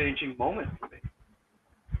life-changing moment for me.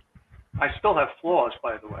 I still have flaws,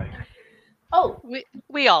 by the way. Oh,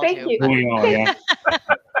 we all thank do. you. We all, yeah.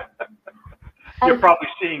 You're probably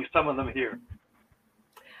seeing some of them here.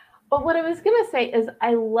 But what I was going to say is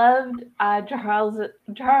I loved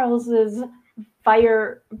Charles's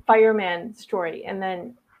fireman story. And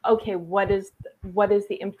then, okay, what is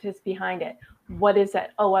the impetus behind it? What is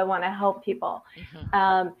it? Oh, I want to help people.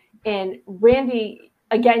 Mm-hmm. And Randy,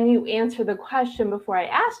 again, you answered the question before I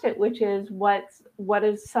asked it, which is what's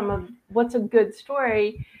a good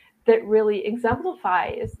story that really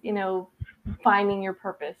exemplifies, finding your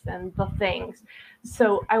purpose and the things.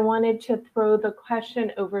 So I wanted to throw the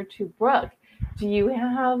question over to Brooke. Do you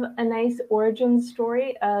have a nice origin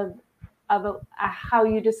story of how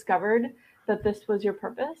you discovered that this was your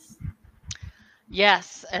purpose?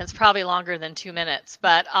 Yes, and it's probably longer than 2 minutes,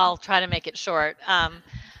 but I'll try to make it short.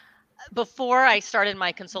 Before I started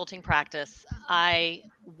my consulting practice, I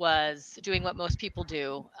was doing what most people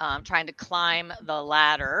do, trying to climb the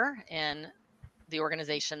ladder in the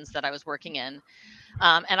organizations that I was working in.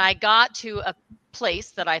 And I got to a place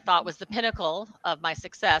that I thought was the pinnacle of my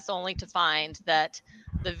success, only to find that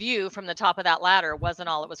the view from the top of that ladder wasn't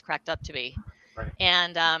all it was cracked up to be. Right.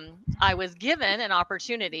 And I was given an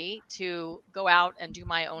opportunity to go out and do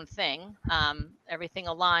my own thing, everything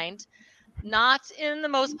aligned, not in the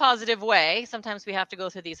most positive way. Sometimes we have to go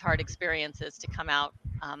through these hard experiences to come out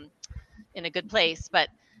in a good place, but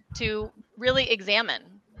to really examine,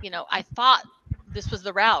 I thought this was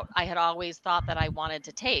the route I had always thought that I wanted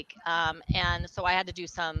to take. And so I had to do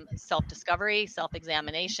some self-discovery,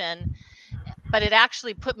 self-examination, but it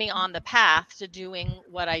actually put me on the path to doing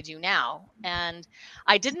what I do now. And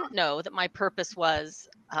I didn't know that my purpose was,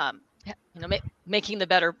 making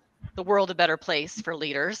the world a better place for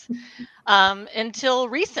leaders until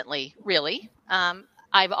recently, really.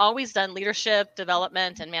 I've always done leadership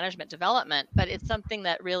development and management development, but it's something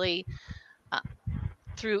that really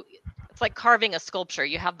it's like carving a sculpture.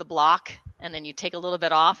 You have the block and then you take a little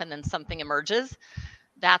bit off and then something emerges.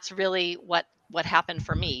 That's really what happened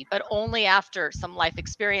for me, but only after some life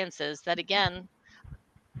experiences that, again,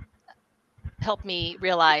 helped me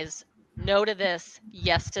realize no to this,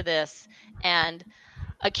 yes to this, and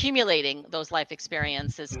accumulating those life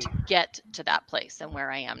experiences to get to that place and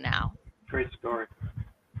where I am now. Great story.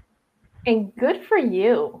 And good for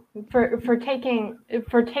you for taking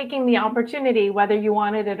the opportunity, whether you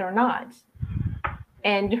wanted it or not,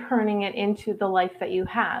 and turning it into the life that you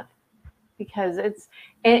have. Because it's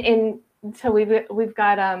and so we've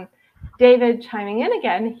got David chiming in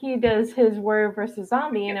again. He does his warrior versus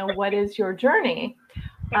zombie. What is your journey?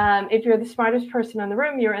 If you're the smartest person in the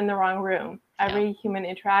room, you're in the wrong room. Every human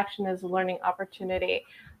interaction is a learning opportunity.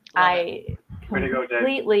 I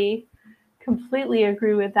completely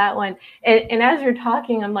agree with that one. And as you're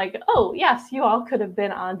talking, I'm like, oh yes, you all could have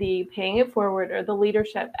been on the paying it forward or the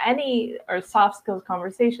leadership, or soft skills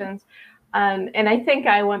conversations. And I think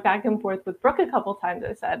I went back and forth with Brooke a couple times.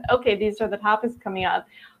 I said, okay, these are the topics coming up.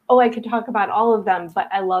 Oh, I could talk about all of them, but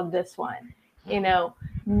I love this one.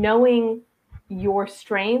 Knowing your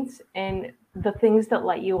strengths and the things that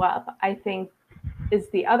light you up, I think, is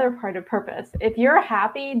the other part of purpose. If you're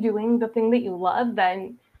happy doing the thing that you love,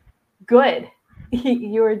 then good.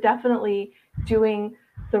 You're definitely doing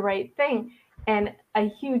the right thing. And a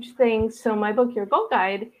huge thing, so my book, Your Goal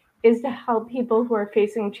Guide, is to help people who are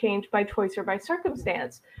facing change by choice or by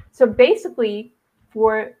circumstance. So basically,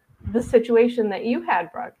 for the situation that you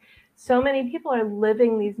had, Brooke, so many people are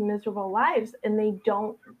living these miserable lives and they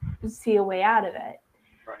don't see a way out of it.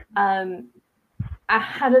 Right.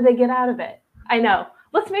 How do they get out of it? I know.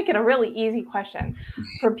 Let's make it a really easy question.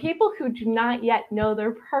 For people who do not yet know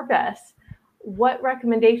their purpose, what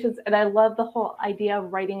recommendations, and I love the whole idea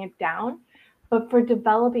of writing it down, but for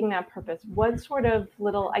developing that purpose, what sort of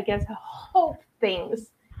little, I guess, hope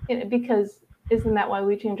things, because isn't that why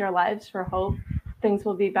we change our lives? For hope, things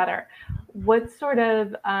will be better. What sort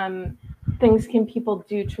of things can people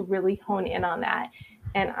do to really hone in on that?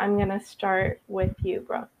 And I'm going to start with you,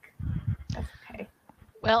 Brooke. That's okay.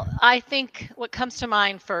 Well, I think what comes to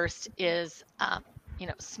mind first is,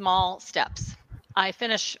 small steps. I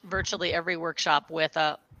finish virtually every workshop with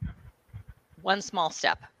one small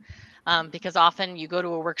step, because often you go to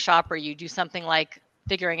a workshop or you do something like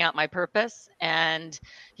figuring out my purpose and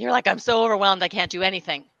you're like, I'm so overwhelmed, I can't do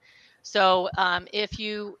anything. So if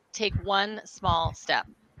you take one small step,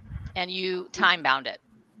 and you time bound it.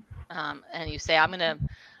 And you say, I'm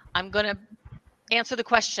going to answer the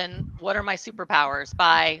question, what are my superpowers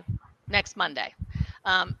by next Monday?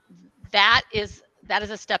 That is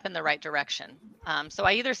a step in the right direction. So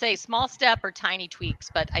I either say small step or tiny tweaks,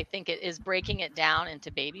 but I think it is breaking it down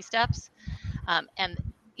into baby steps. And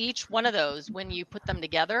each one of those, when you put them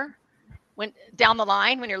together, when down the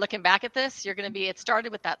line, when you're looking back at this, you're going to be, it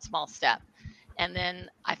started with that small step. And then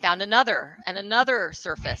I found another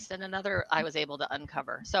surface and another I was able to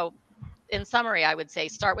uncover. So in summary, I would say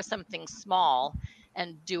start with something small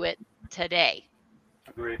and do it today.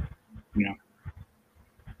 Agreed. Yeah.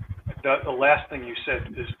 The last thing you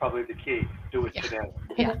said is probably the key. Do it today.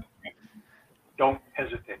 Yeah. Don't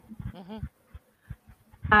hesitate. Mm-hmm.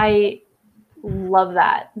 I love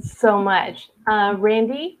that so much.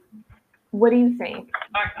 Randy, what do you think?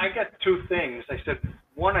 I got two things. I said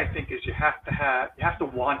one, I think, is you have to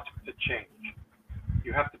want to change.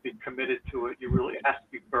 You have to be committed to it. It has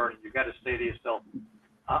to be burning. You got to say to yourself,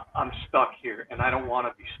 I'm stuck here and I don't want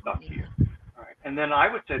to be stuck here. All right. And then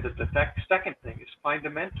I would say that the second thing is find a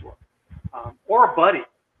mentor or a buddy.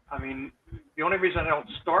 I mean, the only reason I don't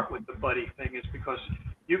start with the buddy thing is because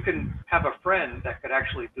you can have a friend that could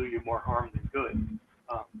actually do you more harm than good.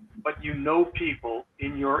 But you know people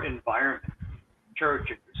in your environment, church,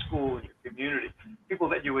 in your school, in your community, people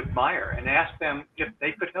that you admire, and ask them if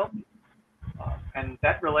they could help you. And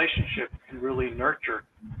that relationship can really nurture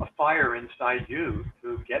a fire inside you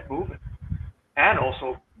to get moving. And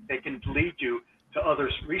also, they can lead you to other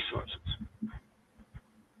resources.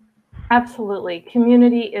 Absolutely.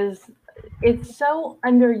 Community it's so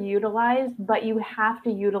underutilized, but you have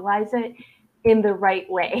to utilize it in the right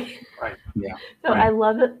way. Right. Yeah. So right. I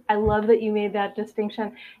love it. I love that you made that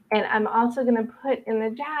distinction. And I'm also going to put in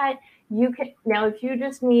the chat, you can, now if you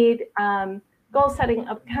just need goal setting,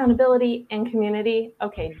 accountability, and community,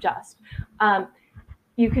 okay,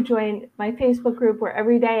 you could join my Facebook group where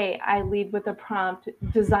every day I lead with a prompt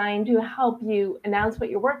designed to help you announce what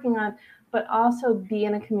you're working on, but also be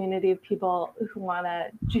in a community of people who want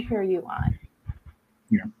to cheer you on.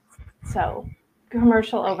 Yeah. So,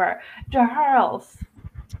 commercial over. Charles.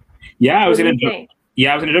 Yeah, I was going to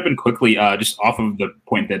jump in quickly, just off of the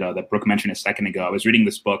point that Brooke mentioned a second ago. I was reading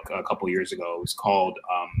this book a couple years ago. It was called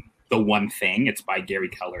The One Thing. It's by Gary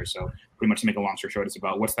Keller. So pretty much to make a long story short, it's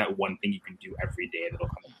about what's that one thing you can do every day that'll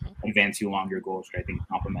kind of advance you along your goals, which I think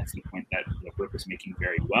complements the point that Brooke was making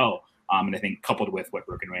very well. And I think coupled with what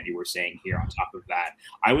Brooke and Randy were saying here on top of that,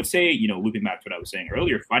 I would say, looping back to what I was saying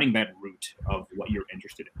earlier, finding that root of what you're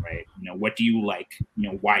interested in, right? What do you like?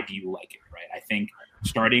 Why do you like it, right? I think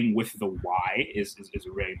starting with the why is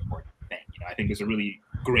a really important thing. I think there's a really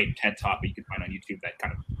great TED Talk that you can find on YouTube that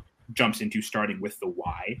kind of jumps into starting with the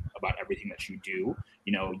why about everything that you do.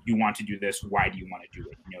 You want to do this. Why do you want to do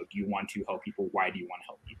it? Do you want to help people? Why do you want to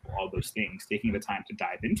help people? All those things, taking the time to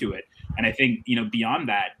dive into it. And I think, beyond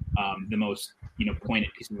that, the most,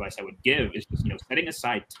 pointed piece of advice I would give is just, setting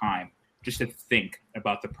aside time just to think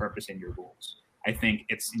about the purpose and your goals. I think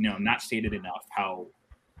it's, not stated enough how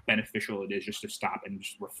beneficial it is just to stop and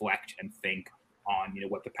just reflect and think on,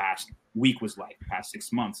 what the past week was like, the past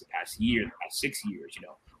 6 months, the past year, the past 6 years,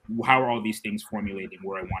 how are all these things formulating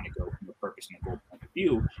where I want to go from a purpose and a goal point of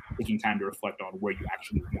view, taking time to reflect on where you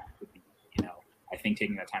actually want to be. I think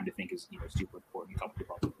taking that time to think is, super important, coupled with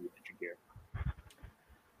all the you mentioned here.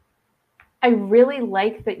 I really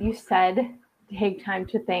like that you said take time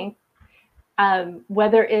to think,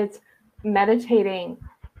 whether it's meditating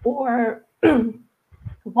or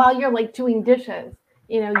while you're like doing dishes.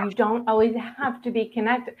 You don't always have to be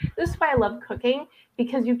connected. This is why I love cooking,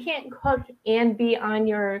 because you can't cook and be on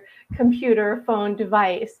your computer, phone,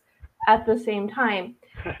 device at the same time.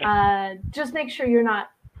 Just make sure you're not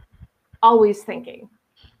always thinking,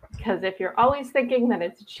 because if you're always thinking, then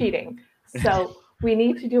it's cheating. So we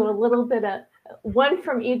need to do a little bit of one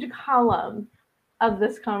from each column of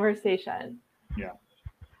this conversation. Yeah.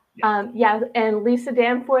 And Lisa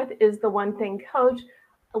Danforth is the One Thing coach.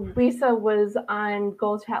 Lisa was on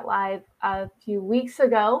Goal Chat Live a few weeks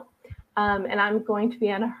ago, and I'm going to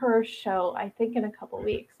be on her show, I think, in a couple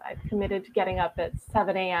weeks. I've committed to getting up at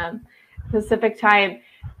 7 a.m. Pacific time,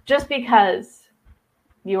 just because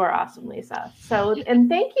you are awesome, Lisa. So, and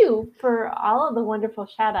thank you for all of the wonderful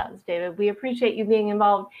shout outs, David. We appreciate you being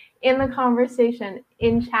involved in the conversation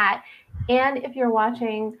in chat. And if you're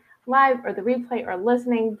watching live or the replay or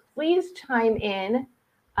listening, please chime in.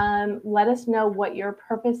 Let us know what your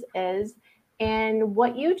purpose is and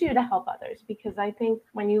what you do to help others. Because I think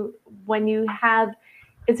when you have,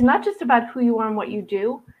 it's not just about who you are and what you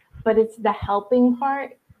do, but it's the helping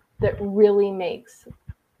part that really makes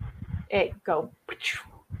it go.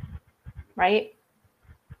 right?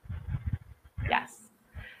 Yes.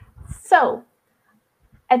 So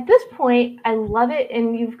at this point, I love it,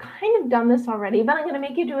 and you've kind of done this already, but I'm going to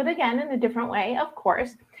make you do it again in a different way, of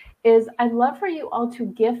course, is I'd love for you all to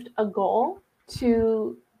gift a goal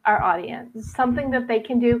to our audience, something that they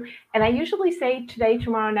can do. And I usually say today,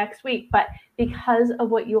 tomorrow, next week, but because of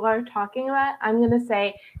what you are talking about, I'm going to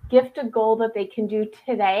say gift a goal that they can do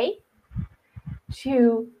today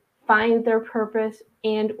to find their purpose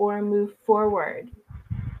and or move forward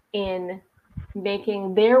in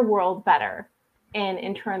making their world better, and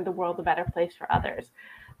in turn the world a better place for others.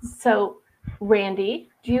 So Randy,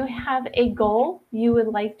 do you have a goal you would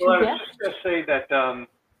like to gift? I was just going to say that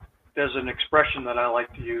there's an expression that I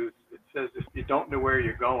like to use. It says, if you don't know where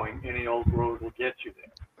you're going, any old road will get you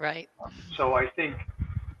there. Right. So I think,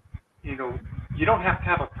 you don't have to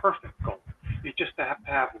have a perfect goal. You just have to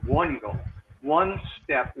have one goal, one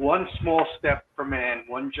step, one small step for man,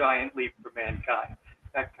 one giant leap for mankind,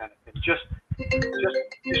 that kind of thing. Just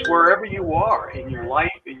wherever you are in your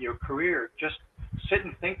life, in your career, just sit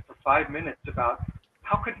and think for 5 minutes about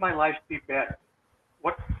how could my life be better?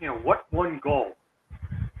 What one goal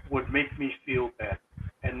would make me feel better?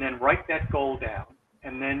 And then write that goal down,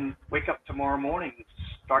 and then wake up tomorrow morning and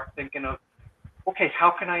start thinking of, okay,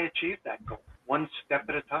 how can I achieve that goal? One step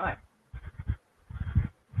at a time.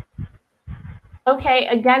 Okay,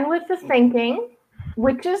 again with the thinking,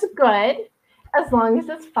 which is good, as long as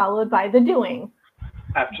it's followed by the doing.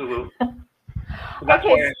 Absolutely. That's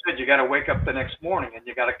why I said you got to wake up the next morning and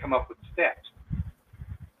you got to come up with steps.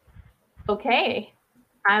 Okay,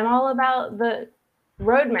 I'm all about the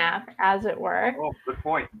roadmap, as it were. Oh, good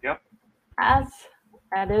point. Yep. As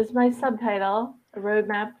that is my subtitle, a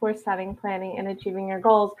roadmap for setting, planning, and achieving your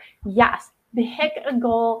goals. Yes, pick a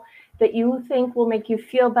goal that you think will make you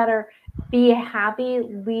feel better, be happy,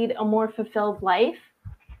 lead a more fulfilled life.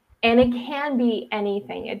 And it can be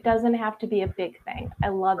anything. It doesn't have to be a big thing. I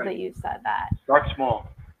love that you said that. Start small.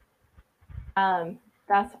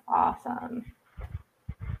 That's awesome.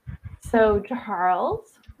 So,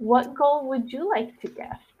 Charles, what goal would you like to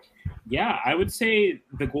gift? Yeah, I would say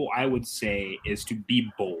the goal I would say is to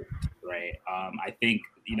be bold, right? I think,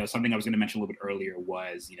 something I was going to mention a little bit earlier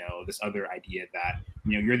was, this other idea that,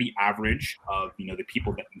 you're the average of, the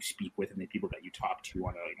people that you speak with and the people that you talk to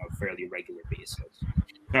on a fairly regular basis.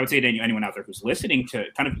 So I would say to anyone out there who's listening to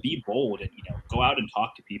kind of be bold and, go out and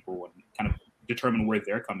talk to people and kind of determine where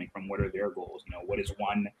they're coming from. What are their goals? What is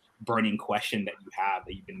one burning question that you have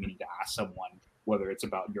that you've been meaning to ask someone, whether it's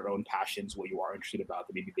about your own passions, what you are interested about,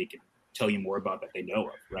 that maybe they can tell you more about that they know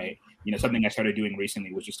of, right? Something I started doing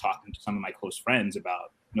recently was just talking to some of my close friends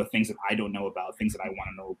about, things that I don't know about, things that I want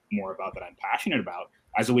to know more about, that I'm passionate about,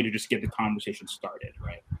 as a way to just get the conversation started,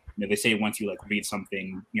 right? They say once you read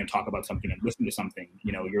something, talk about something and listen to something,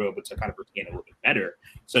 you're able to kind of retain a little bit better.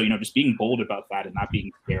 So, just being bold about that and not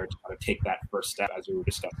being scared to kind of take that first step, as we were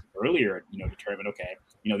discussing earlier, determine, okay,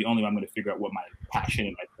 the only way I'm going to figure out what my passion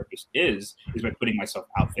and my purpose is by putting myself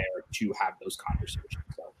out there to have those conversations.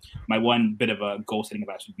 So my one bit of a goal setting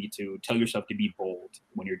advice would be to tell yourself to be bold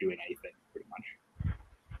when you're doing anything, pretty much.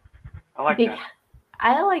 I like that.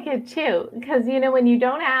 I like it too, because when you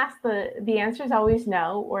don't ask, the answer is always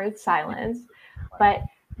no, or it's silence. But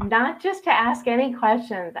not just to ask any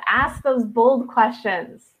questions, ask those bold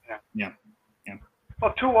questions. Yeah.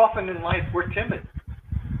 Well, too often in life we're timid.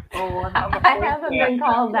 I haven't been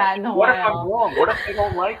called that in a while. What if I'm wrong? What if they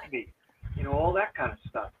don't like me? All that kind of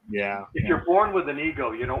stuff. Yeah. If you're born with an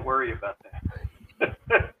ego, you don't worry about that.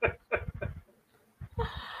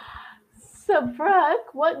 So,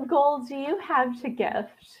 Brooke, what goal do you have to gift?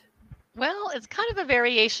 Well, it's kind of a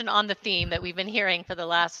variation on the theme that we've been hearing for the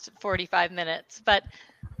last 45 minutes, but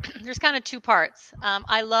there's kind of two parts.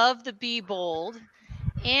 I love the be bold.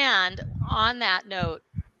 And on that note,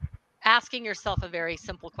 asking yourself a very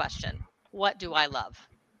simple question. What do I love?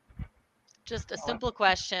 Just a simple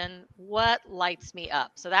question. What lights me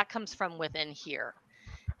up? So that comes from within here.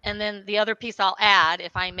 And then the other piece I'll add,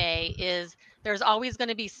 if I may, is there's always going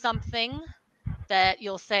to be something that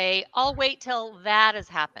you'll say, I'll wait till that has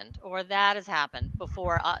happened or that has happened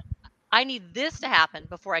before I need this to happen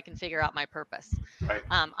before I can figure out my purpose. Right.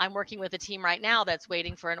 I'm working with a team right now that's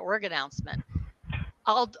waiting for an org announcement.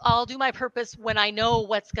 I'll do my purpose when I know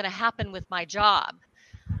what's going to happen with my job.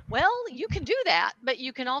 Well, you can do that, but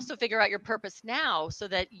you can also figure out your purpose now so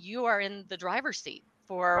that you are in the driver's seat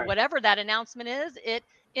for whatever that announcement is. It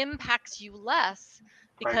impacts you less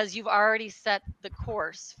because you've already set the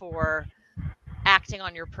course for acting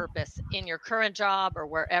on your purpose in your current job or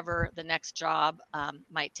wherever the next job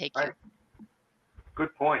might take you.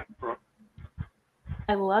 Good point, Brooke.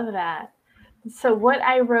 I love that. So what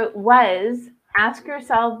I wrote was, ask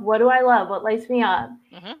yourself, what do I love? What lights me up?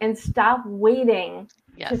 Mm-hmm. And stop waiting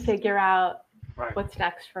Yes. to figure out Right. what's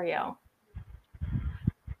next for you.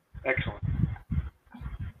 Excellent.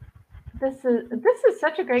 This is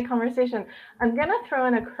such a great conversation. I'm going to throw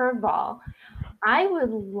in a curveball. I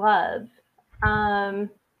would love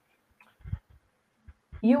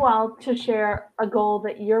you all to share a goal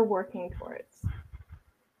that you're working towards.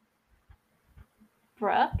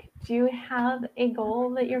 Brooke, do you have a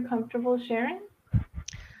goal that you're comfortable sharing?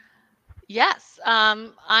 Yes.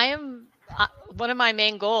 I am. One of my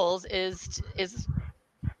main goals is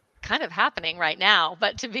kind of happening right now,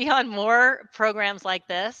 but to be on more programs like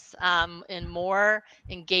this, in more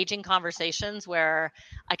engaging conversations where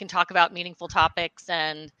I can talk about meaningful topics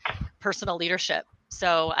and personal leadership.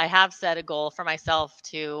 So I have set a goal for myself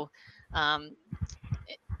to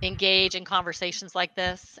engage in conversations like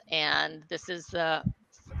this, and this is the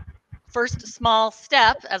first small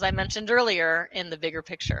step, as I mentioned earlier, in the bigger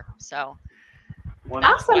picture. So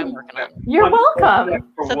that's what I'm working on. You're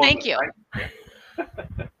welcome. So thank you.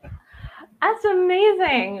 That's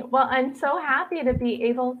amazing. Well, I'm so happy to be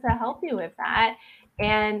able to help you with that.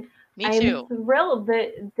 And I'm thrilled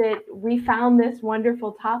that we found this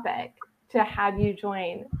wonderful topic to have you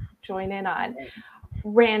join in on.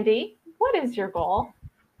 Randy, what is your goal,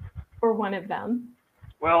 or one of them?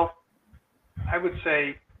 Well, I would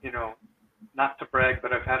say, not to brag,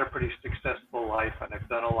 but I've had a pretty successful life and I've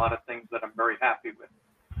done a lot of things that I'm very happy with.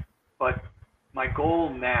 But my goal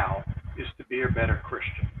now is to be a better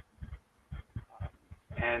Christian.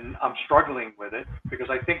 And I'm struggling with it because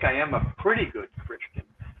I think I am a pretty good Christian,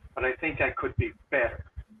 but I think I could be better.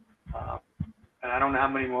 And I don't know how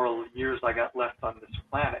many more years I got left on this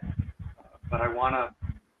planet, but I want to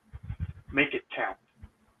make it count,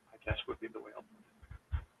 I guess would be the way I'll put it.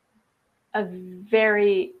 A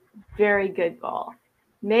very, very good goal.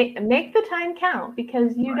 Make the time count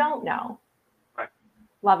because you don't know. Right.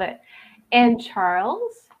 Love it. And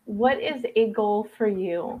Charles, what is a goal for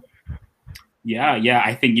you? Yeah.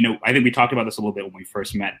 I think we talked about this a little bit when we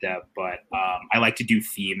first met, Deb, but I like to do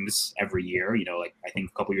themes every year. Like I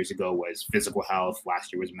think a couple years ago was physical health.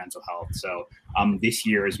 Last year was mental health. So this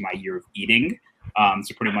year is my year of eating.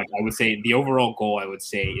 So pretty much I would say the overall goal is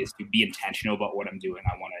to be intentional about what I'm doing.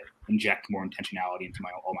 I want to inject more intentionality into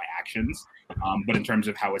all my actions. But in terms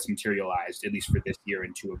of how it's materialized, at least for this year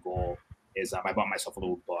into a goal, is I bought myself a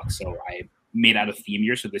little book. So I made out a theme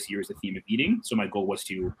year. So this year is the theme of eating. So my goal was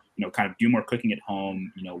to, kind of do more cooking at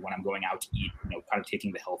home, when I'm going out to eat, kind of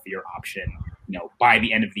taking the healthier option, by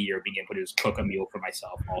the end of the year, being able to just cook a meal for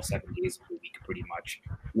myself all 7 days of the week pretty much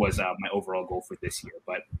was my overall goal for this year.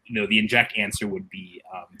 But, the inject answer would be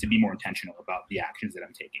to be more intentional about the actions that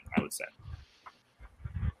I'm taking, I would say.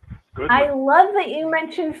 Good. I love that you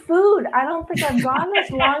mentioned food. I don't think I've gone this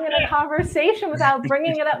long in a conversation without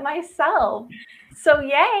bringing it up myself. So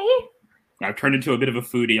yay. I've turned into a bit of a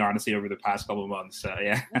foodie, honestly, over the past couple of months.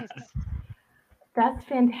 Yeah. That's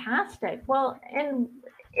fantastic. Well, and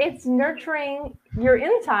it's nurturing your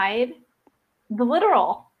inside, the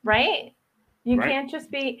literal, right? You can't just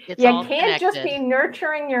be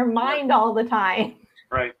nurturing your mind all the time.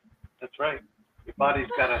 Right. That's right. Your body's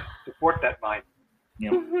got to support that mind.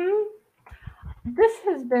 Yeah. Mm-hmm. This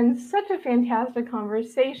has been such a fantastic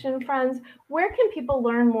conversation, friends. Where can people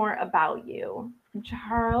learn more about you?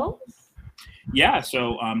 Charles? Yeah,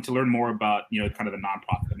 so to learn more about, kind of the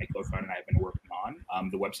nonprofit that my co-founder and I have been working on,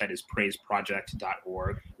 the website is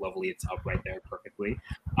praiseproject.org. Lovely, it's up right there perfectly.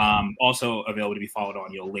 Also available to be followed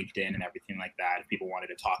on, LinkedIn and everything like that. If people wanted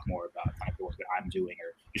to talk more about kind of the work that I'm doing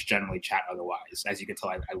or just generally chat otherwise. As you can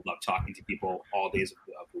tell, I love talking to people all days of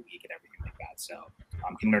the week and everything like that. So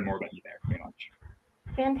can learn more about me there pretty much.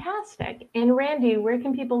 Fantastic. And Randy, where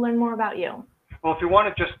can people learn more about you? Well, if you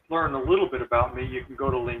want to just learn a little bit about me, you can go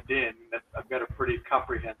to LinkedIn. I've got a pretty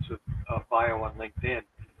comprehensive bio on LinkedIn.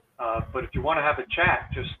 But if you want to have a chat,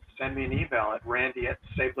 just send me an email at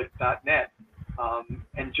randy@sablich.net.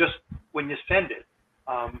 And just when you send it,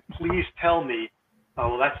 please tell me,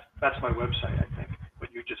 that's my website, I think,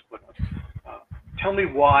 what you just put up. Tell me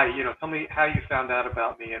why, tell me how you found out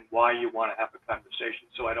about me and why you want to have a conversation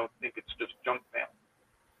so I don't think it's just junk mail.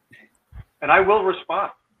 And I will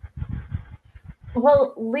respond.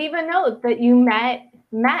 Well, leave a note that you met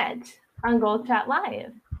on Gold Chat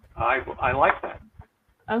Live. I like that.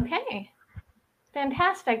 Okay.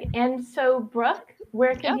 Fantastic. And so, Brooke,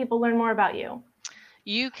 where can people learn more about you?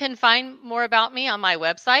 You can find more about me on my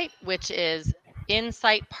website, which is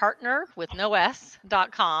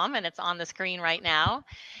insightpartner.com, and it's on the screen right now.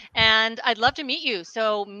 And I'd love to meet you.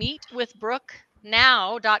 So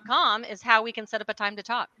meetwithbrookenow.com is how we can set up a time to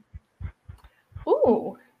talk.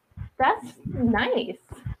 Ooh, that's nice.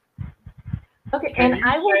 Okay,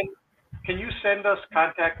 Can you send us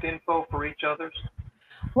contact info for each other's?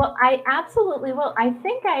 Well, I absolutely will. I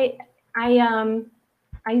think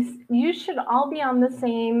you should all be on the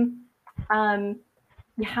same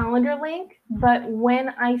calendar link, but when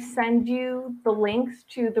I send you the links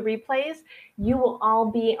to the replays, you will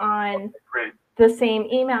all be on the same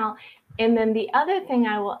email. And then the other thing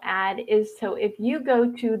I will add is, so if you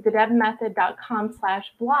go to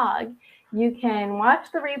thedebmethod.com/blog, you can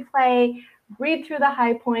watch the replay, read through the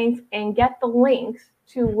high points, and get the links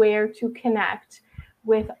to where to connect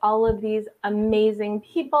with all of these amazing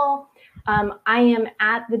people. I am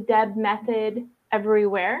at the Deb Method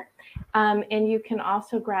everywhere. And you can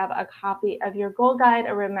also grab a copy of your goal guide, a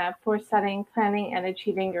roadmap for setting, planning, and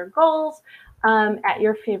achieving your goals at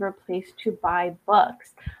your favorite place to buy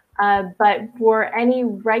books. But for a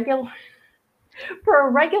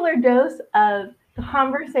regular dose of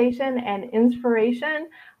conversation and inspiration,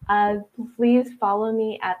 please follow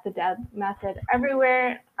me at the Deb Method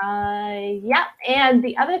everywhere. And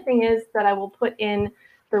the other thing is that I will put in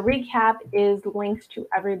the recap is links to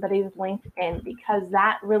everybody's LinkedIn, because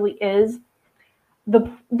that really is the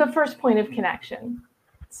first point of connection.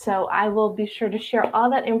 So I will be sure to share all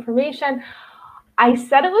that information. I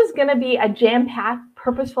said it was going to be a jam-packed,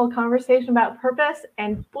 purposeful conversation about purpose,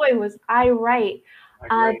 and boy, was I right.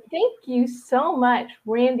 Thank you so much,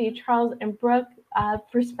 Randy, Charles, and Brooke,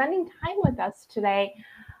 for spending time with us today.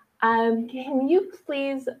 Can you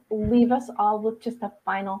please leave us all with just a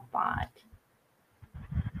final thought?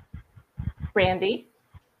 Randy,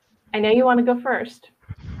 I know you want to go first.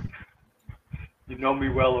 You know me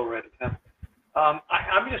well already, huh?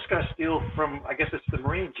 I'm just going to steal from, I guess it's the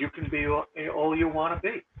Marines. You can be all you want to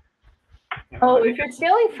be. If you're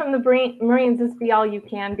stealing from the Marines, it's be all you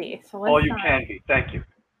can be. So all you can be. Thank you.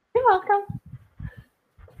 You're welcome.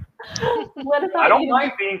 What about you? I don't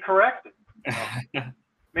mind being corrected.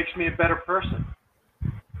 Makes me a better person.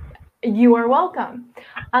 You are welcome.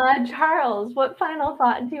 Charles, what final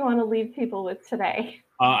thought do you want to leave people with today?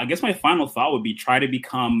 I guess my final thought would be try to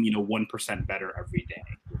become, 1% better every day.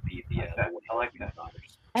 Would be the I like that.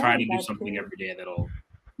 Try to do something every day that'll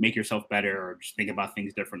make yourself better, or just think about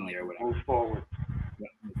things differently, or whatever. Move forward. Yeah,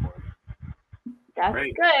 move forward. That's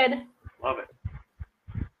Great. Good. Love it.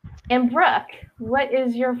 And Brooke, what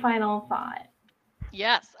is your final thought?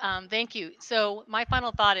 Yes, thank you. So my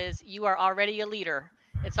final thought is you are already a leader.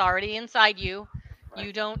 It's already inside you. Right.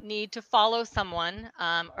 You don't need to follow someone,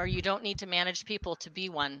 or you don't need to manage people to be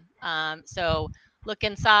one. So look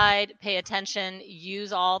inside, pay attention,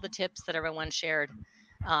 use all the tips that everyone shared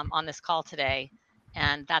on this call today.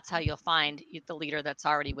 And that's how you'll find the leader that's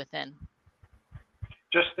already within.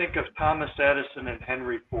 Just think of Thomas Edison and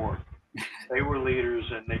Henry Ford. They were leaders,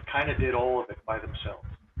 and they kind of did all of it by themselves.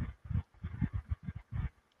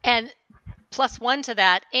 And plus one to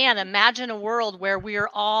that, and imagine a world where we're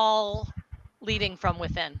all leading from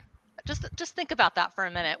within. Just think about that for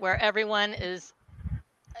a minute, where everyone is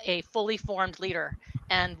a fully formed leader,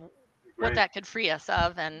 and what that could free us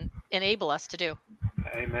of and enable us to do.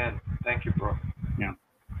 Amen. Thank you, Brooke. Yeah.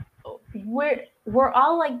 We're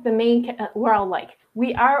all like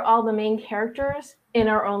we are all the main characters in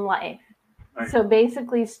our own life. Right. So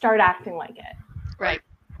basically start acting like it. Right.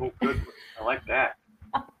 Oh, good. I like that.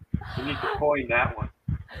 You need to coin that one.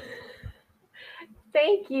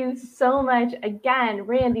 Thank you so much again,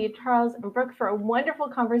 Randy, Charles, and Brooke, for a wonderful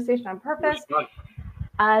conversation on purpose.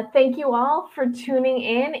 Thank you all for tuning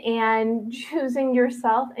in and choosing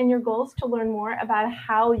yourself and your goals to learn more about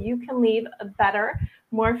how you can lead a better,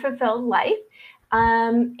 more fulfilled life.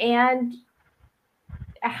 And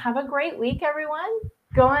have a great week, everyone.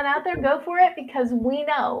 Go on out there, go for it, because we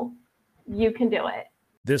know you can do it.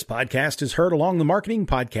 This podcast is heard along the Marketing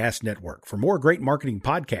Podcast Network. For more great marketing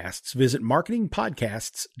podcasts, visit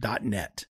marketingpodcasts.net.